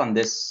 if I click on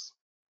this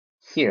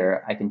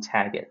here, I can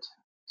tag it.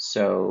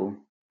 So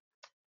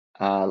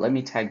let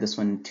me tag this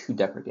one to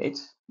deprecate.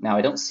 Now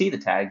I don't see the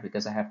tag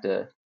because I have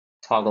to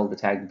toggle the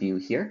tag view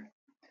here.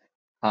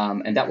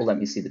 And that will let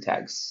me see the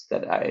tags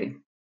that I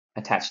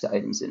attach to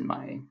items in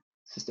my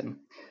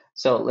system.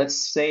 So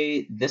let's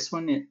say this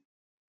one,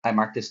 I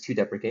marked as to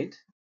deprecate.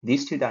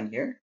 These two down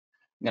here,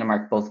 I'm going to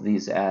mark both of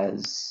these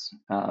as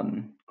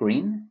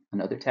green,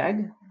 another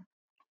tag,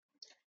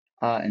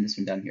 and this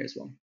one down here as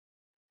well.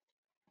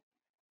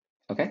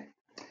 Okay.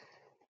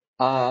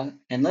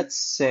 And let's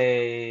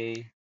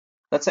say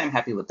I'm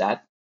happy with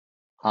that.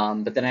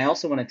 But then I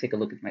also want to take a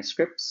look at my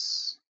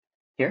scripts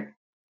here.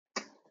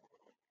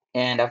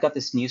 And I've got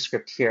this new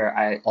script here.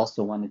 I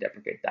also want to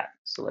deprecate that.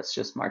 So let's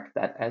just mark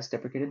that as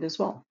deprecated as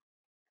well.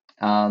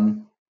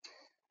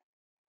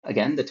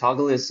 Again, the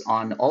toggle is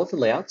on all of the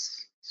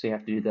layouts, so you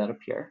have to do that up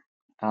here.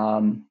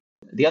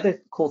 The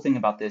other cool thing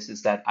about this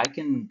is that I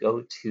can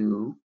go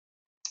to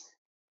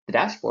the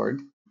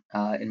dashboard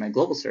in my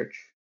global search,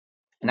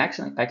 and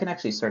actually I can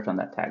actually search on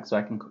that tag. So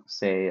I can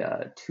say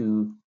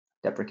to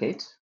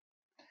deprecate,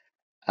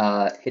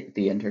 hit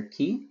the enter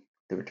key,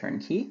 the return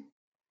key,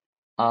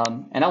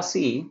 and I'll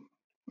see,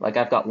 like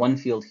I've got one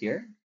field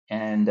here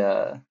and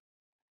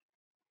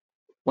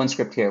one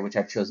script here, which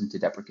I've chosen to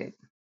deprecate.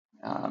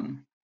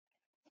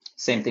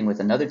 Same thing with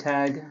another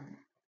tag.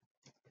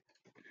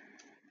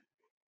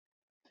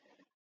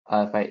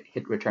 If I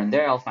hit return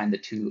there, I'll find the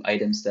two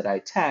items that I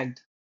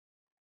tagged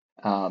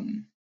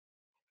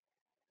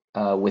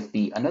with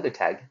the another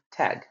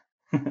tag.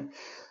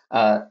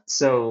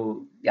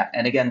 So yeah,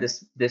 and again,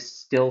 this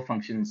still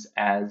functions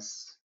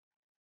as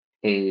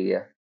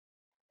a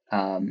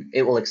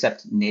It will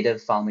accept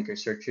native FileMaker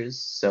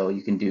searches, so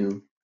you can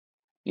do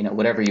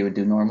whatever you would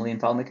do normally in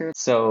FileMaker.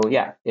 So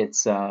yeah,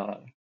 it's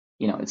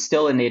it's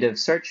still a native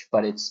search,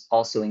 but it's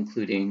also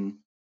including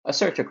a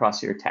search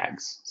across your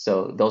tags.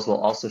 So those will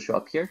also show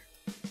up here.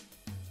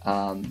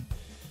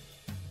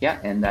 Yeah,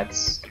 and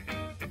that's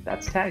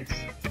tags.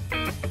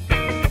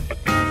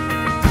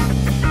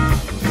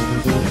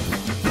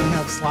 We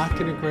have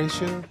Slack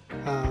integration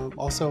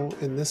also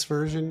in this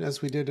version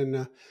as we did in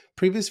the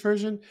previous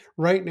version.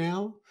 Right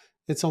now,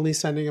 it's only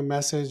sending a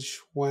message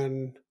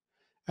when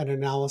an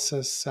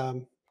analysis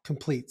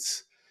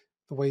completes.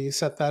 The way you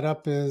set that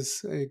up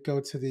is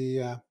go to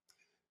the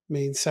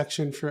main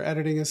section for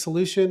editing a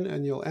solution,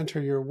 and you'll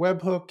enter your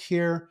webhook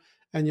here,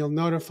 and you'll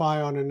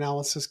notify on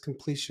analysis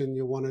completion.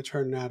 You'll want to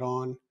turn that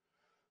on.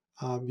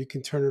 You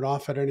can turn it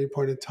off at any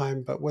point in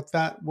time, but what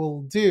that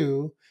will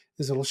do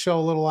is it'll show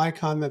a little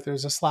icon that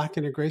there's a Slack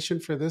integration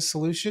for this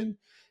solution.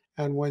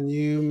 And when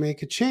you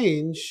make a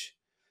change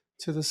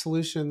to the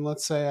solution,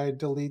 let's say I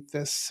delete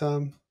this,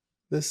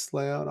 this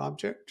layout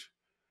object,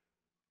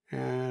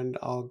 and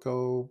I'll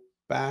go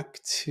back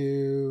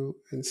to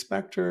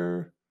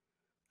Inspector.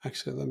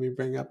 Actually, let me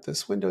bring up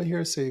this window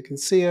here so you can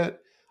see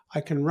it.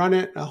 I can run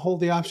it. I'll hold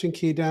the Option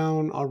key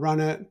down. I'll run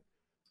it.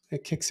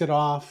 It kicks it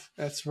off.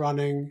 It's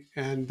running,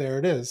 and there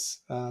it is.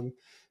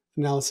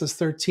 Analysis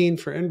 13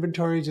 for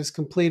inventory just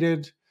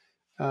completed,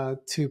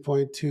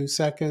 2.2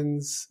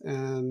 seconds,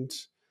 and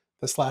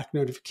the Slack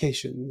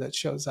notification that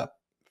shows up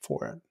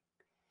for it.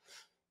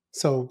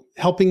 So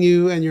helping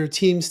you and your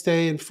team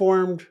stay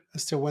informed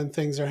as to when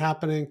things are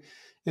happening.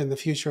 In the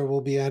future,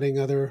 we'll be adding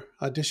other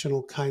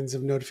additional kinds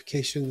of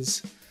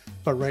notifications.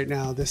 But right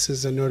now, this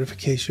is a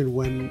notification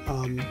when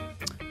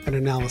an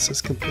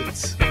analysis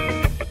completes.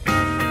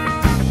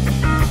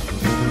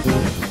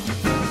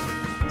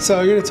 So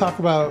I'm going to talk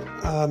about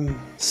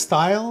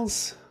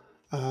styles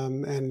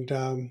and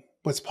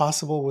what's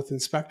possible with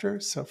Inspector.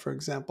 So for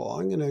example,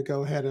 I'm going to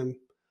go ahead and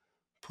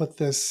put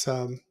this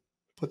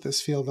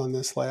field on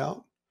this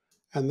layout.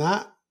 And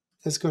that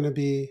is going to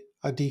be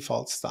a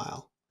default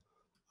style.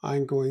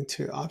 I'm going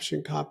to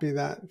option copy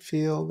that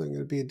field. I'm going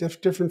to be a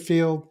different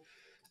field.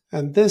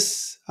 And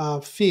this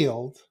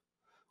field,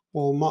 I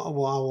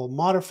will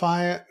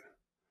modify it.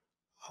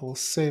 I will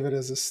save it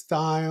as a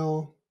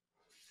style,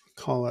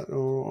 call it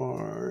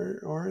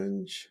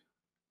orange,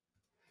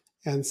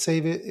 and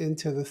save it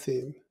into the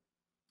theme.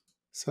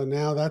 So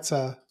now that's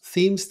a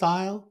theme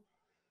style.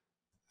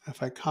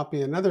 If I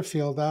copy another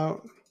field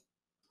out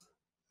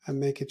and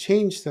make a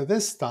change to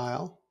this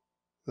style,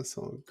 this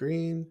one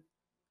green,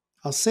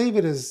 I'll save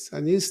it as a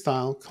new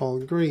style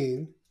called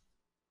green,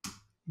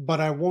 but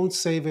I won't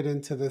save it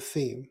into the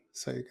theme.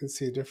 So you can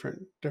see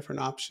different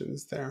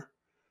options there.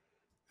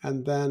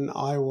 And then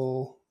I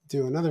will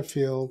do another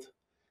field,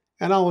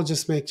 and I will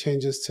just make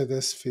changes to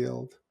this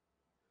field.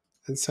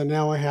 And so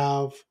now I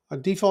have a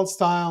default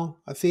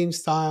style, a theme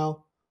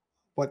style,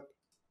 what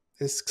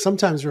is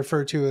sometimes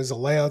referred to as a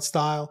layout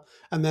style,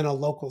 and then a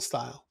local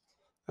style.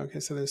 Okay,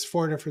 so there's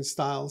 4 different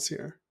styles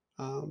here.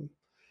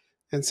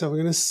 And so we're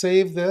going to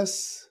save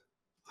this.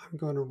 I'm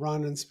going to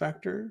run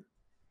Inspector,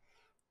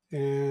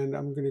 and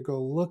I'm going to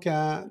go look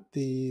at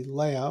the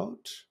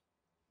layout,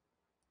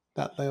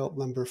 that layout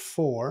number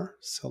 4.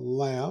 So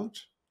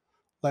layout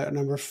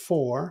number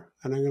 4,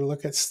 and I'm going to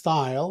look at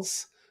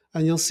styles.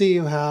 And you'll see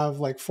you have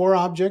like 4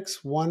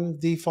 objects, 1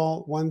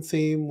 default, 1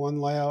 theme, 1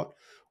 layout,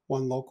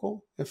 1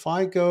 local. If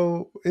I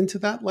go into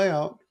that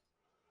layout,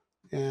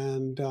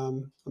 and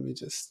let me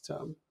just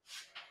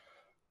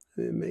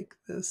make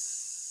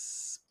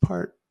this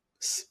part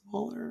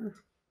smaller.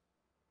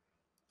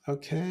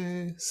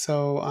 Okay,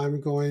 so I'm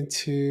going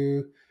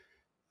to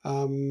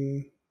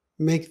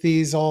make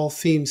these all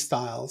theme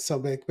styles. So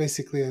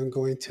basically I'm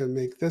going to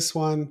make this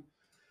one,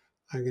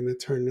 I'm going to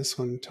turn this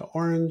one to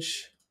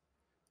orange,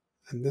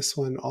 and this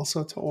one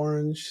also to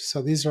orange.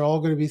 So these are all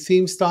going to be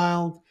theme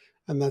styled,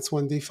 and that's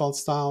 1 default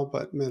style,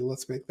 but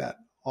let's make that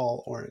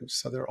all orange.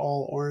 So they're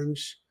all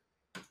orange.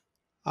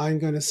 I'm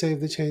going to save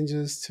the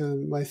changes to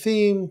my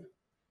theme.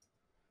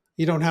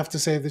 You don't have to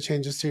save the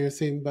changes to your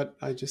theme, but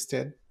I just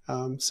did.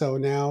 So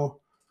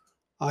now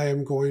I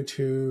am going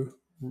to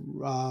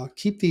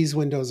keep these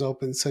windows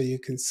open so you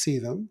can see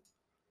them.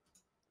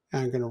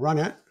 And I'm going to run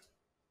it.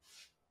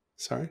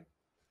 Sorry.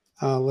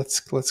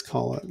 Let's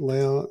call it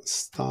layout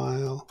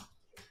style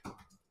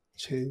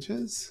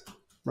changes.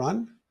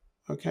 Run.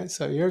 Okay,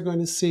 so you're going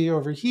to see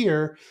over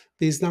here,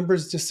 these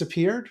numbers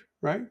disappeared,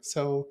 right?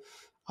 So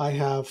I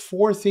have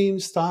 4 theme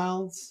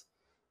styles,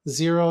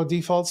 0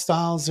 default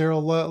styles, 0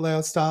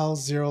 layout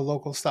styles, 0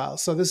 local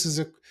styles. So this is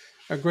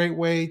a great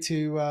way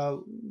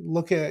to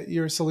look at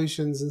your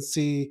solutions and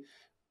see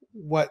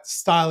what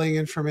styling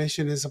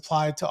information is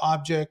applied to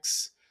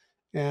objects.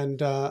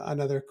 And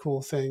another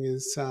cool thing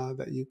is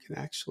that you can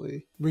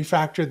actually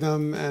refactor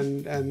them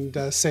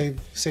and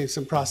save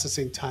some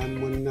processing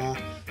time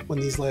when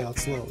these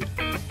layouts load.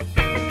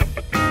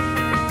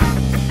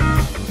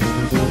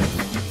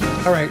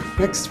 All right,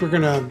 next we're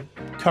going to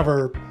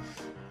cover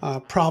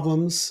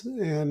problems.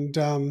 And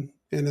in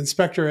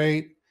Inspector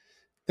 8,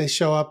 They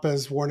show up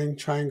as warning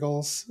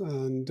triangles,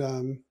 and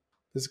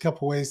there's a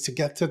couple ways to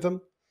get to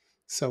them.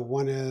 So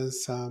one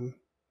is,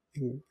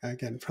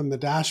 again, from the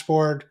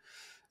dashboard,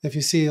 if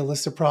you see a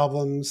list of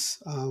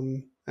problems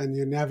and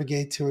you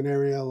navigate to an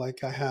area,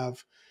 like I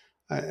have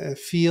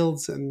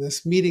fields in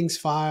this meetings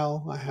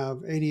file, I have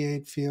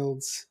 88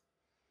 fields,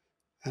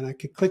 and I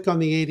could click on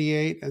the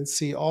 88 and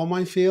see all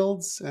my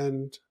fields,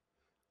 and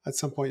at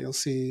some point you'll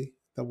see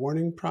the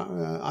warning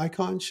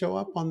icon show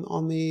up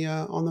on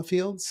the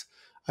fields.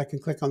 I can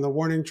click on the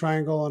warning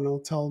triangle and it'll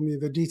tell me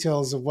the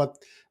details of what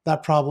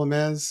that problem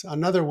is.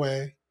 Another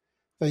way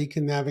that you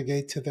can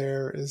navigate to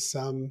there is,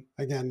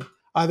 again,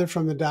 either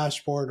from the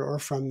dashboard or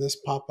from this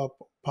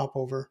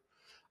popover.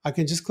 I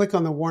can just click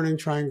on the warning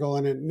triangle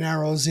and it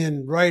narrows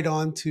in right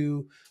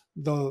onto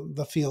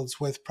the fields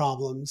with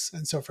problems.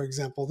 And so, for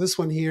example, this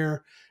one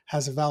here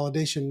has a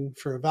validation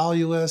for a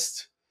value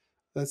list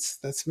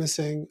that's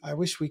missing. I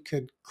wish we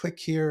could click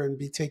here and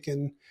be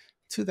taken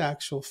to the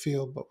actual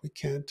field, but we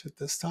can't at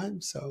this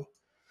time. So,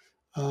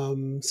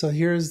 so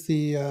here's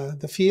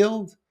the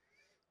field.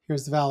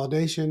 Here's the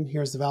validation.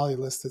 Here's the value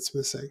list that's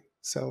missing.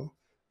 So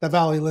the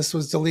value list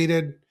was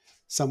deleted.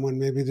 Someone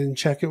maybe didn't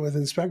check it with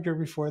Inspector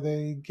before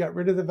they got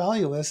rid of the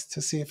value list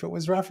to see if it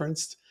was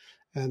referenced,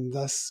 and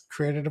thus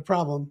created a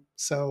problem.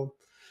 So,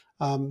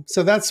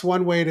 so that's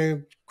one way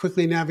to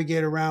quickly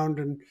navigate around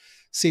and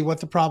see what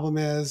the problem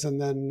is, and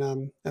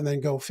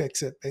then go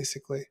fix it,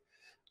 basically.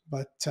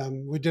 But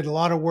we did a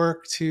lot of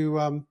work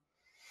to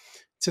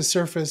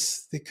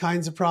surface the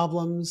kinds of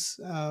problems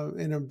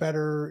in a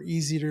better,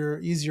 easier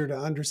to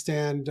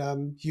understand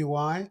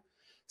UI.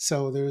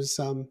 So there's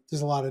a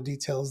lot of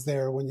details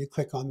there when you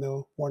click on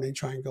the warning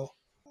triangle.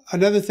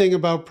 Another thing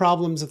about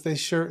problems that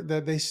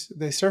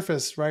they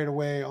surface right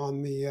away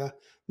on the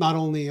not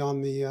only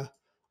on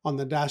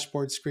the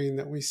dashboard screen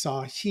that we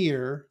saw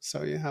here.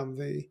 So you have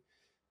the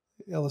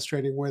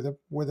illustrating where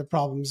the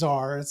problems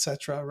are,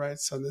 etc. Right.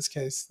 So in this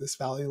case, this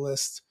value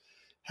list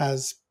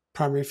has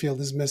primary field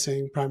is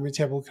missing, primary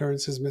table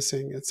occurrence is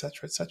missing,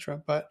 etc.,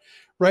 etc. But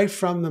right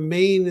from the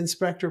main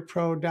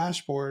InspectorPro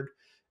dashboard,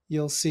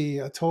 you'll see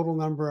a total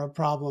number of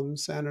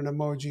problems and an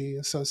emoji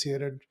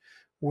associated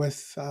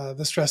with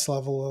the stress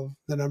level of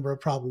the number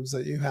of problems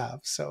that you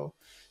have. So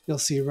you'll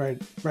see right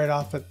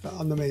off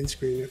on the main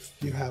screen if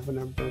you have a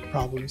number of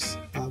problems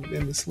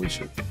in the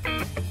solution.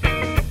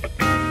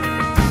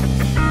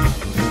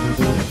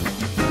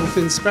 With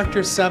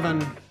Inspector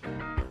 7,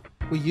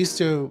 we used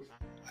to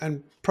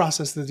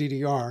process the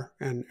DDR,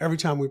 and every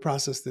time we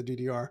processed the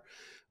DDR,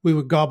 we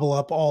would gobble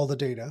up all the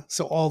data,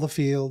 so all the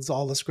fields,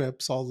 all the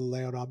scripts, all the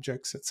layout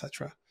objects,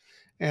 etc.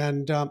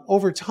 And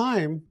over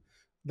time,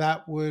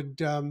 that would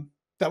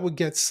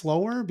get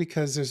slower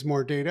because there's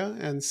more data,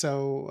 and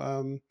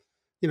so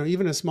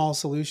even a small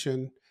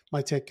solution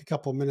might take a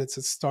couple of minutes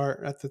to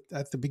start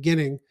at the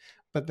beginning,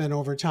 but then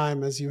over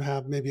time, as you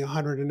have maybe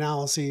 100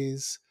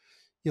 analyses,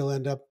 you'll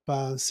end up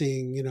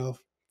seeing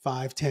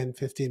 5, 10,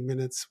 15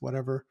 minutes,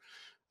 whatever.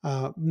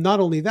 Not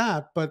only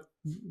that, but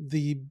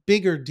the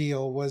bigger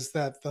deal was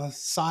that the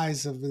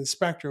size of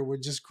Inspector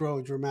would just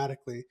grow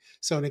dramatically.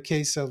 So in a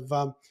case of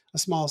a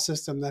small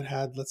system that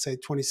had, let's say,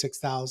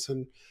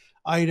 26,000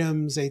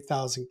 items,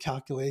 8,000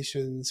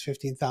 calculations,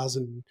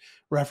 15,000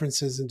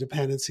 references and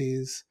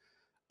dependencies,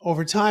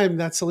 over time,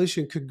 that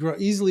solution could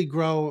easily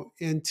grow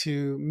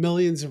into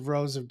millions of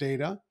rows of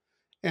data,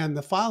 and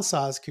the file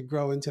size could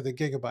grow into the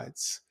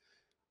gigabytes.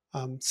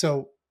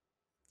 So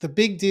the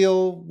big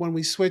deal when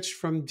we switched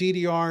from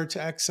DDR to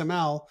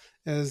XML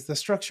is the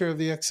structure of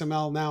the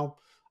XML now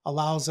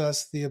allows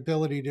us the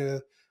ability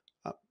to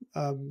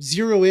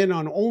zero in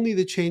on only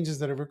the changes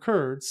that have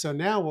occurred. So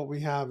now what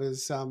we have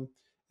is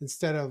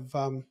instead of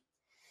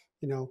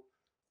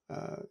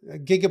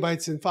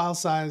gigabytes in file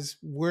size,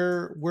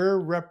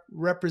 we're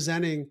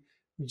representing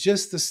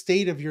just the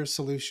state of your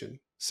solution.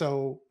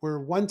 So we're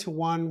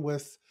one-to-one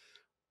with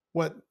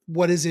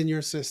what is in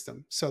your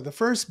system. So the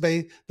first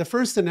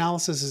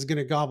analysis is going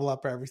to gobble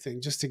up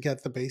everything just to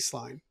get the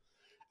baseline.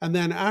 And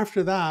then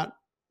after that,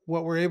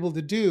 what we're able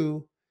to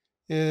do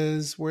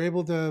is we're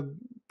able to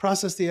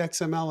process the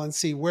XML and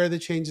see where the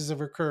changes have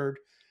occurred,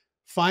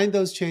 find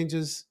those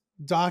changes,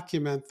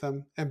 document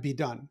them, and be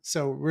done.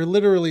 So we're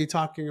literally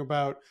talking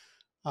about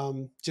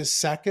just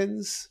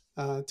seconds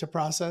to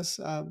process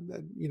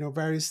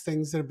various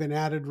things that have been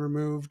added,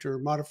 removed, or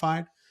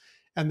modified.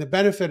 And the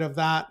benefit of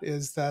that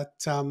is that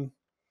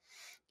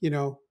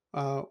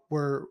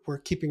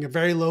we're keeping a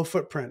very low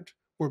footprint.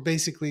 We're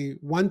basically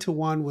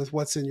one-to-one with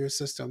what's in your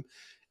system.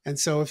 And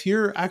so if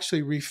you're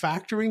actually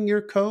refactoring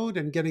your code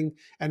and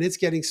it's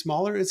getting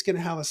smaller, it's going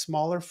to have a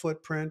smaller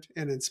footprint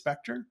in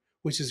Inspector,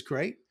 which is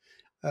great.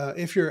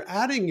 If you're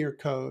adding new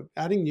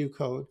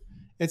code,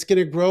 it's going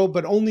to grow,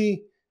 but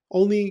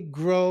only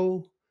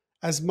grow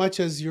as much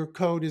as your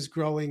code is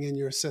growing in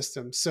your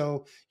system.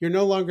 So you're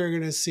no longer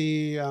going to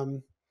see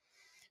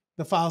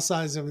the file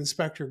size of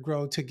Inspector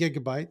grow to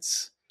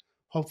gigabytes.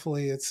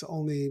 Hopefully it's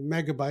only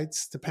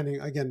megabytes,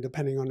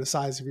 depending on the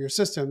size of your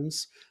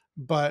systems.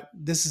 But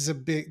this is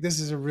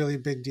a really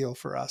big deal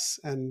for us,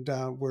 and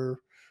we're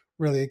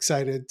really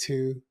excited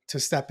to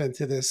step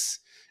into this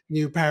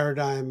new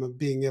paradigm of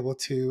being able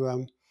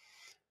to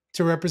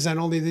represent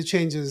only the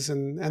changes.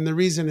 And the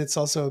reason it's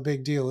also a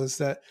big deal is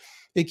that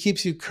it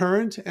keeps you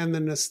current and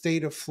in a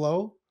state of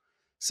flow,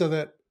 so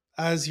that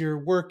as you're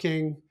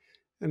working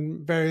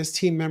and various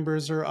team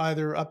members are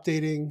either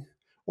updating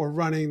or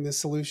running the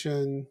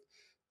solution,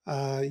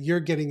 you're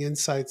getting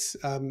insights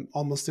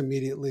almost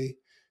immediately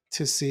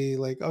to see,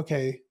 like,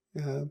 okay,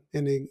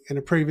 in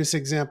a previous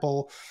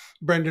example,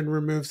 Brendan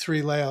removed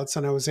 3 layouts,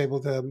 and I was able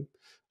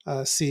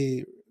to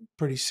see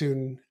pretty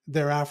soon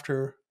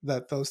thereafter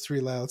that those 3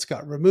 layouts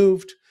got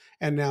removed,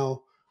 and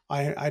now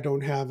I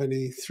don't have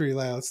any 3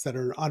 layouts that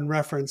are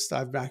unreferenced.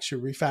 I've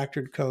actually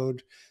refactored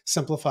code,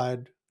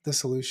 simplified the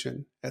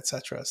solution,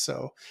 etc.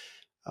 So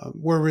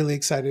we're really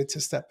excited to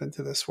step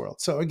into this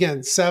world. So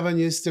again, 7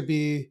 used to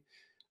be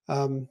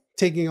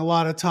taking a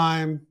lot of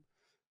time,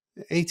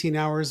 18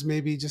 hours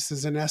maybe, just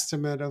as an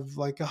estimate of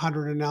like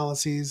 100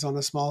 analyses on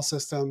a small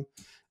system,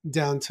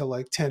 down to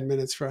like 10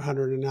 minutes for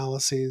 100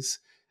 analyses.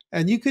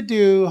 And you could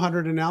do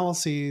 100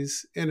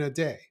 analyses in a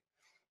day.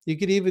 You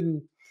could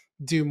even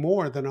do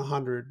more than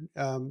 100.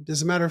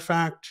 As a matter of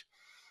fact,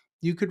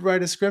 you could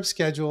write a script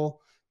schedule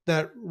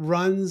that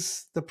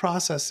runs the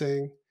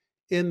processing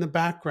in the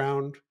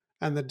background,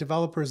 and the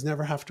developers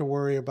never have to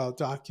worry about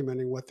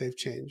documenting what they've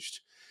changed.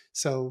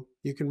 So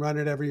you can run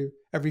it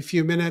every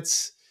few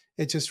minutes.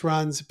 It just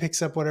runs,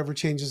 picks up whatever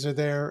changes are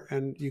there,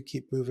 and you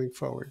keep moving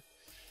forward.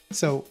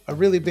 So a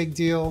really big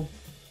deal,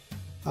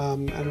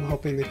 and I'm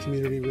hoping the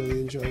community really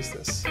enjoys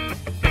this.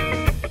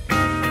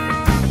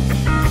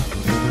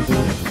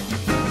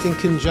 In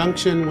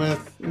conjunction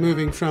with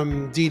moving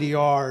from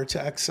DDR to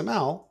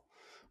XML,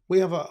 we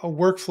have a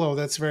workflow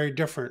that's very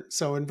different.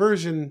 So in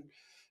versions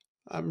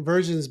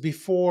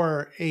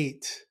before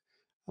 8,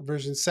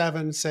 version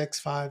 7, 6,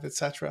 5,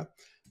 etc.,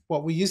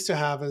 what we used to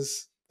have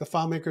is the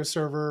FileMaker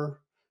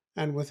server,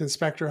 and with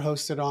Inspector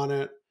hosted on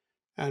it,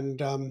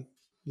 and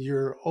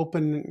you're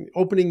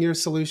opening your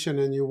solution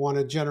and you want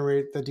to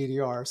generate the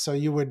DDR. So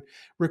you would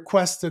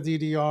request the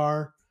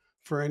DDR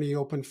for any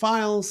open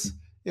files.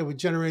 It would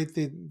generate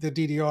the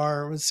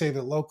DDR, would save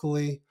it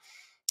locally.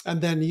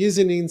 And then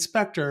using the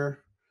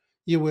inspector,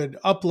 you would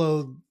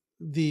upload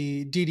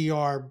the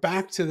DDR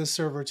back to the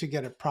server to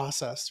get it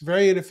processed.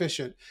 Very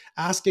inefficient.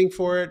 Asking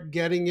for it,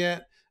 getting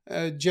it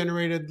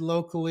generated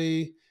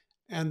locally,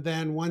 and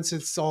then once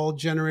it's all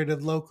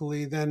generated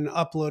locally, then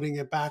uploading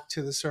it back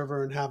to the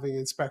server and having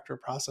Inspector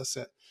process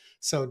it.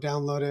 So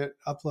download it,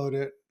 upload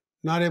it,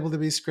 not able to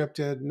be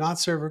scripted, not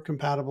server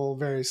compatible,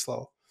 very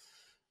slow.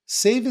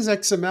 Save as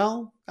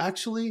XML,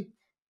 actually,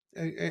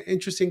 an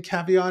interesting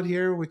caveat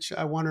here, which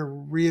I want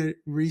to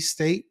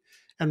restate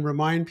and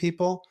remind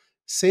people.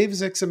 Save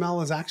as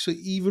XML is actually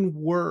even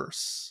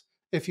worse.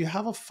 If you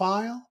have a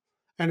file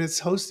and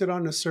it's hosted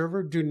on a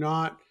server, do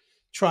not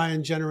try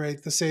and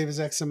generate the save as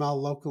XML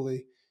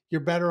locally. You're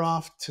better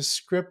off to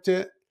script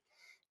it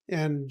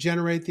and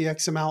generate the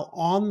XML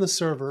on the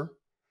server,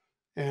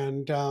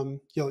 and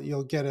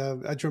you'll get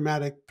a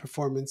dramatic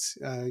performance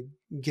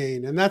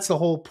gain. And that's the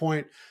whole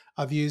point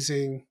of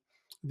using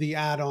the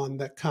add-on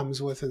that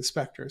comes with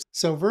inspectors.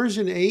 So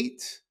version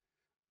 8,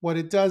 what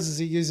it does is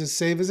it uses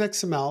save as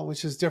XML,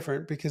 which is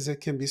different because it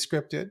can be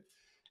scripted.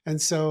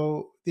 And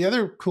so the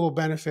other cool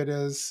benefit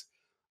is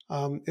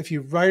if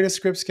you write a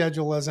script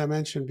schedule, as I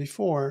mentioned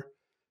before,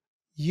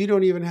 you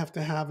don't even have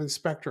to have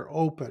Inspector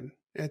open.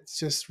 It's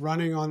just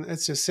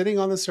it's just sitting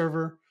on the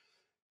server,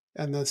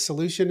 and the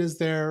solution is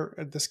there.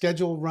 The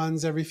schedule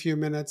runs every few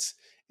minutes.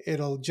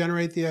 It'll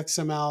generate the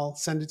XML,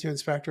 send it to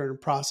Inspector, and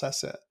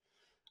process it.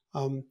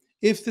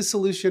 If the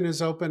solution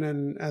is open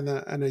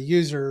and a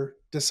user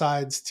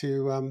decides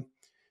to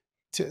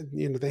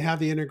they have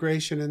the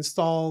integration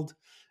installed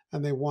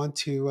and they want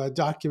to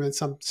document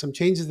some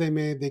changes they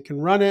made, they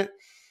can run it.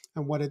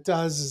 And what it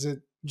does is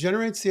it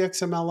generates the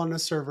XML on the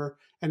server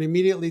and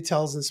immediately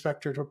tells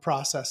Inspector to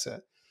process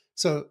it.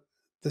 So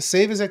the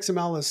save as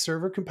XML is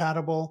server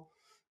compatible.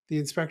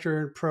 The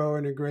InspectorPro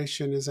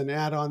integration is an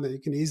add-on that you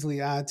can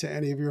easily add to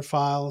any of your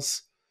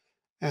files,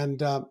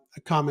 and a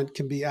comment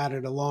can be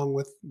added along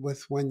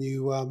with when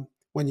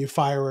you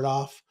fire it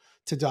off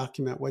to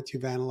document what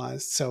you've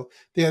analyzed. So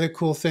the other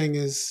cool thing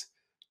is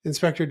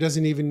Inspector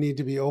doesn't even need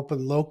to be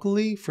open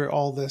locally for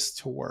all this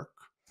to work,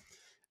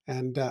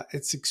 and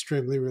it's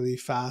extremely really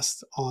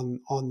fast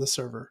on the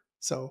server.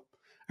 So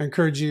I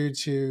encourage you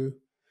to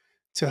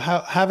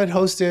have it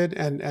hosted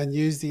and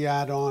use the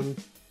add-on,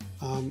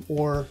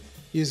 or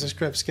use a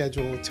script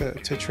schedule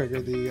to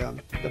trigger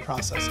the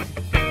processing.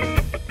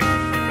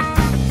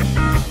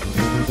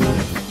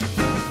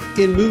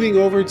 In moving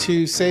over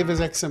to save as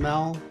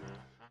XML,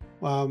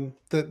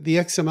 the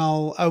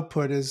XML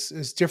output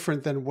is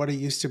different than what it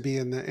used to be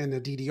in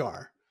the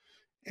DDR.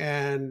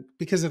 And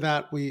because of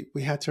that, we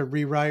had to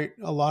rewrite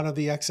a lot of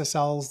the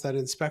XSLs that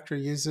Inspector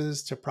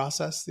uses to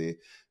process the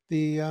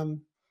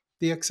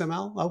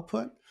XML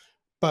output.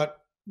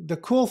 But the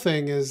cool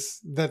thing is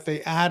that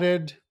they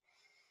added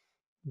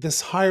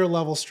this higher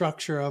level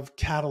structure of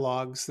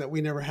catalogs that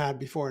we never had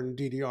before in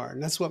DDR.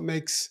 And that's what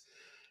makes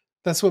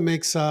that's what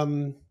makes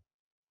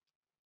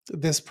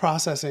this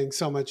processing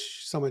so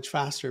much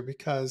faster,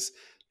 because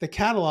the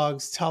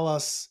catalogs tell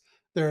us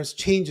there's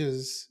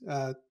changes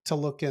to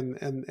look in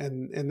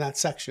that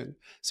section.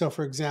 So,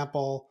 for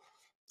example,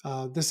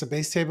 this is a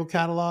base table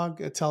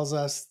catalog. It tells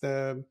us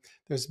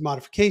there's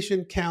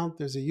modification count,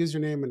 there's a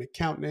username, an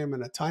account name,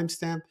 and a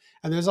timestamp,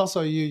 and there's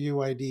also a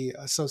UUID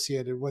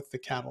associated with the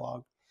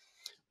catalog.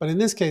 But in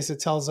this case, it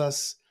tells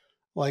us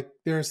like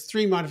there's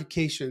 3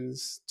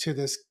 modifications to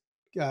this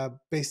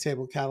base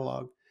table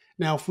catalog.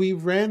 Now, if we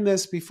ran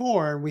this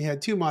before and we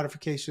had 2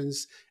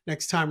 modifications,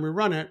 next time we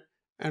run it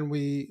and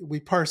we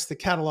parse the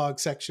catalog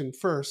section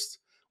first,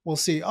 we'll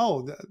see,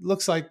 oh, it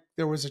looks like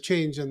there was a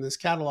change in this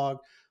catalog.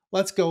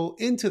 Let's go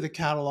into the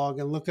catalog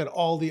and look at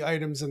all the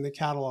items in the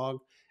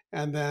catalog,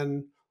 and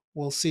then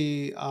we'll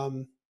see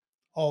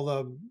all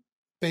the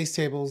base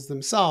tables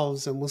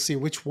themselves, and we'll see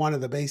which one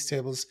of the base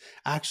tables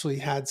actually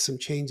had some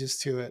changes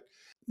to it.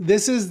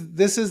 This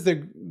is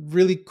the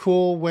really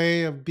cool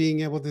way of being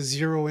able to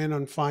zero in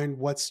and find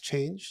what's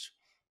changed.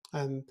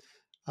 And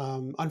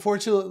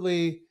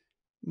unfortunately,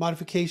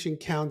 modification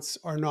counts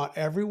are not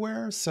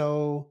everywhere,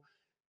 so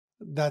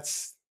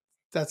that's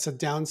a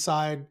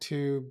downside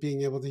to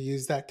being able to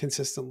use that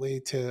consistently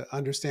to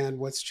understand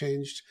what's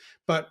changed.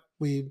 But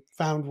we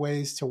found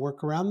ways to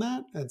work around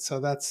that, and so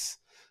that's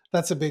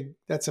a big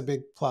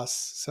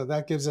plus. So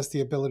that gives us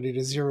the ability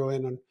to zero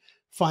in and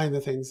find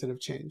the things that have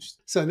changed.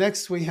 So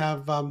next we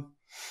have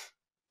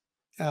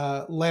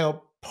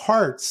layout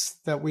parts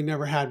that we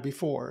never had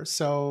before.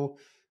 So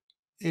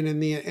in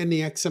the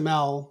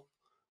XML,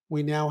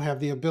 we now have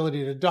the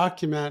ability to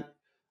document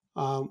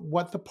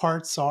what the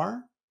parts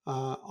are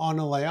on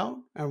a layout,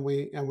 and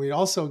we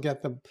also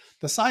get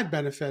the side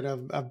benefit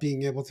of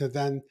being able to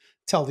then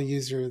tell the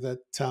user that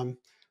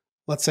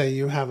let's say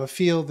you have a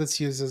field that's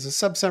used as a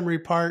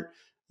subsummary part.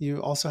 You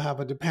also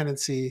have a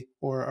dependency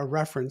or a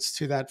reference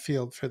to that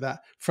field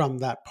from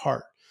that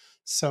part.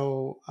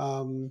 So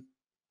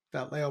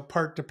that layout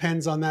part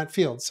depends on that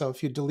field. So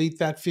if you delete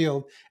that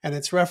field and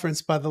it's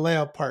referenced by the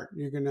layout part,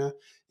 you're gonna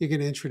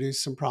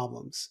introduce some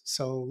problems.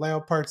 So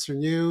layout parts are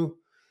new,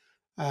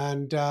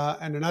 and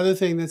another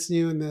thing that's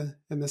new in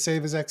the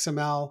save as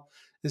XML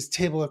is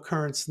table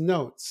occurrence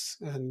notes.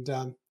 And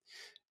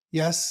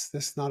yes,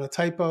 this is not a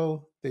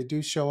typo. They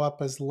do show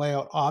up as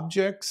layout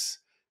objects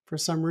for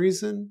some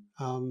reason.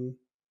 I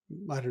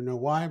don't know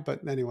why,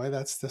 but anyway,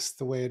 that's just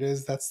the way it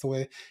is. That's the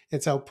way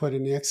it's output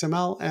in the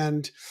XML.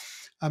 And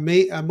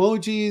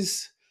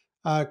emojis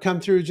come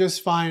through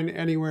just fine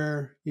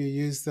anywhere you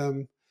use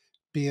them,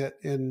 be it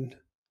in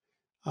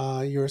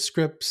your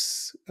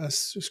scripts,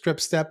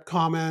 script step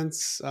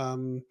comments,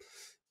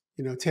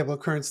 table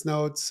occurrence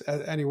notes.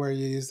 Anywhere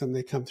you use them,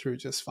 they come through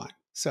just fine.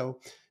 So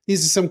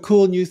these are some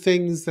cool new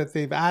things that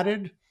they've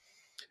added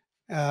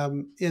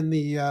in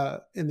the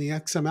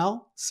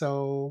XML.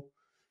 So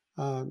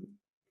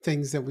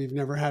things that we've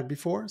never had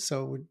before.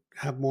 So we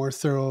have more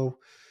thorough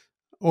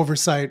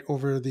oversight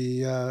over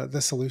the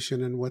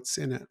solution and what's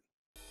in it.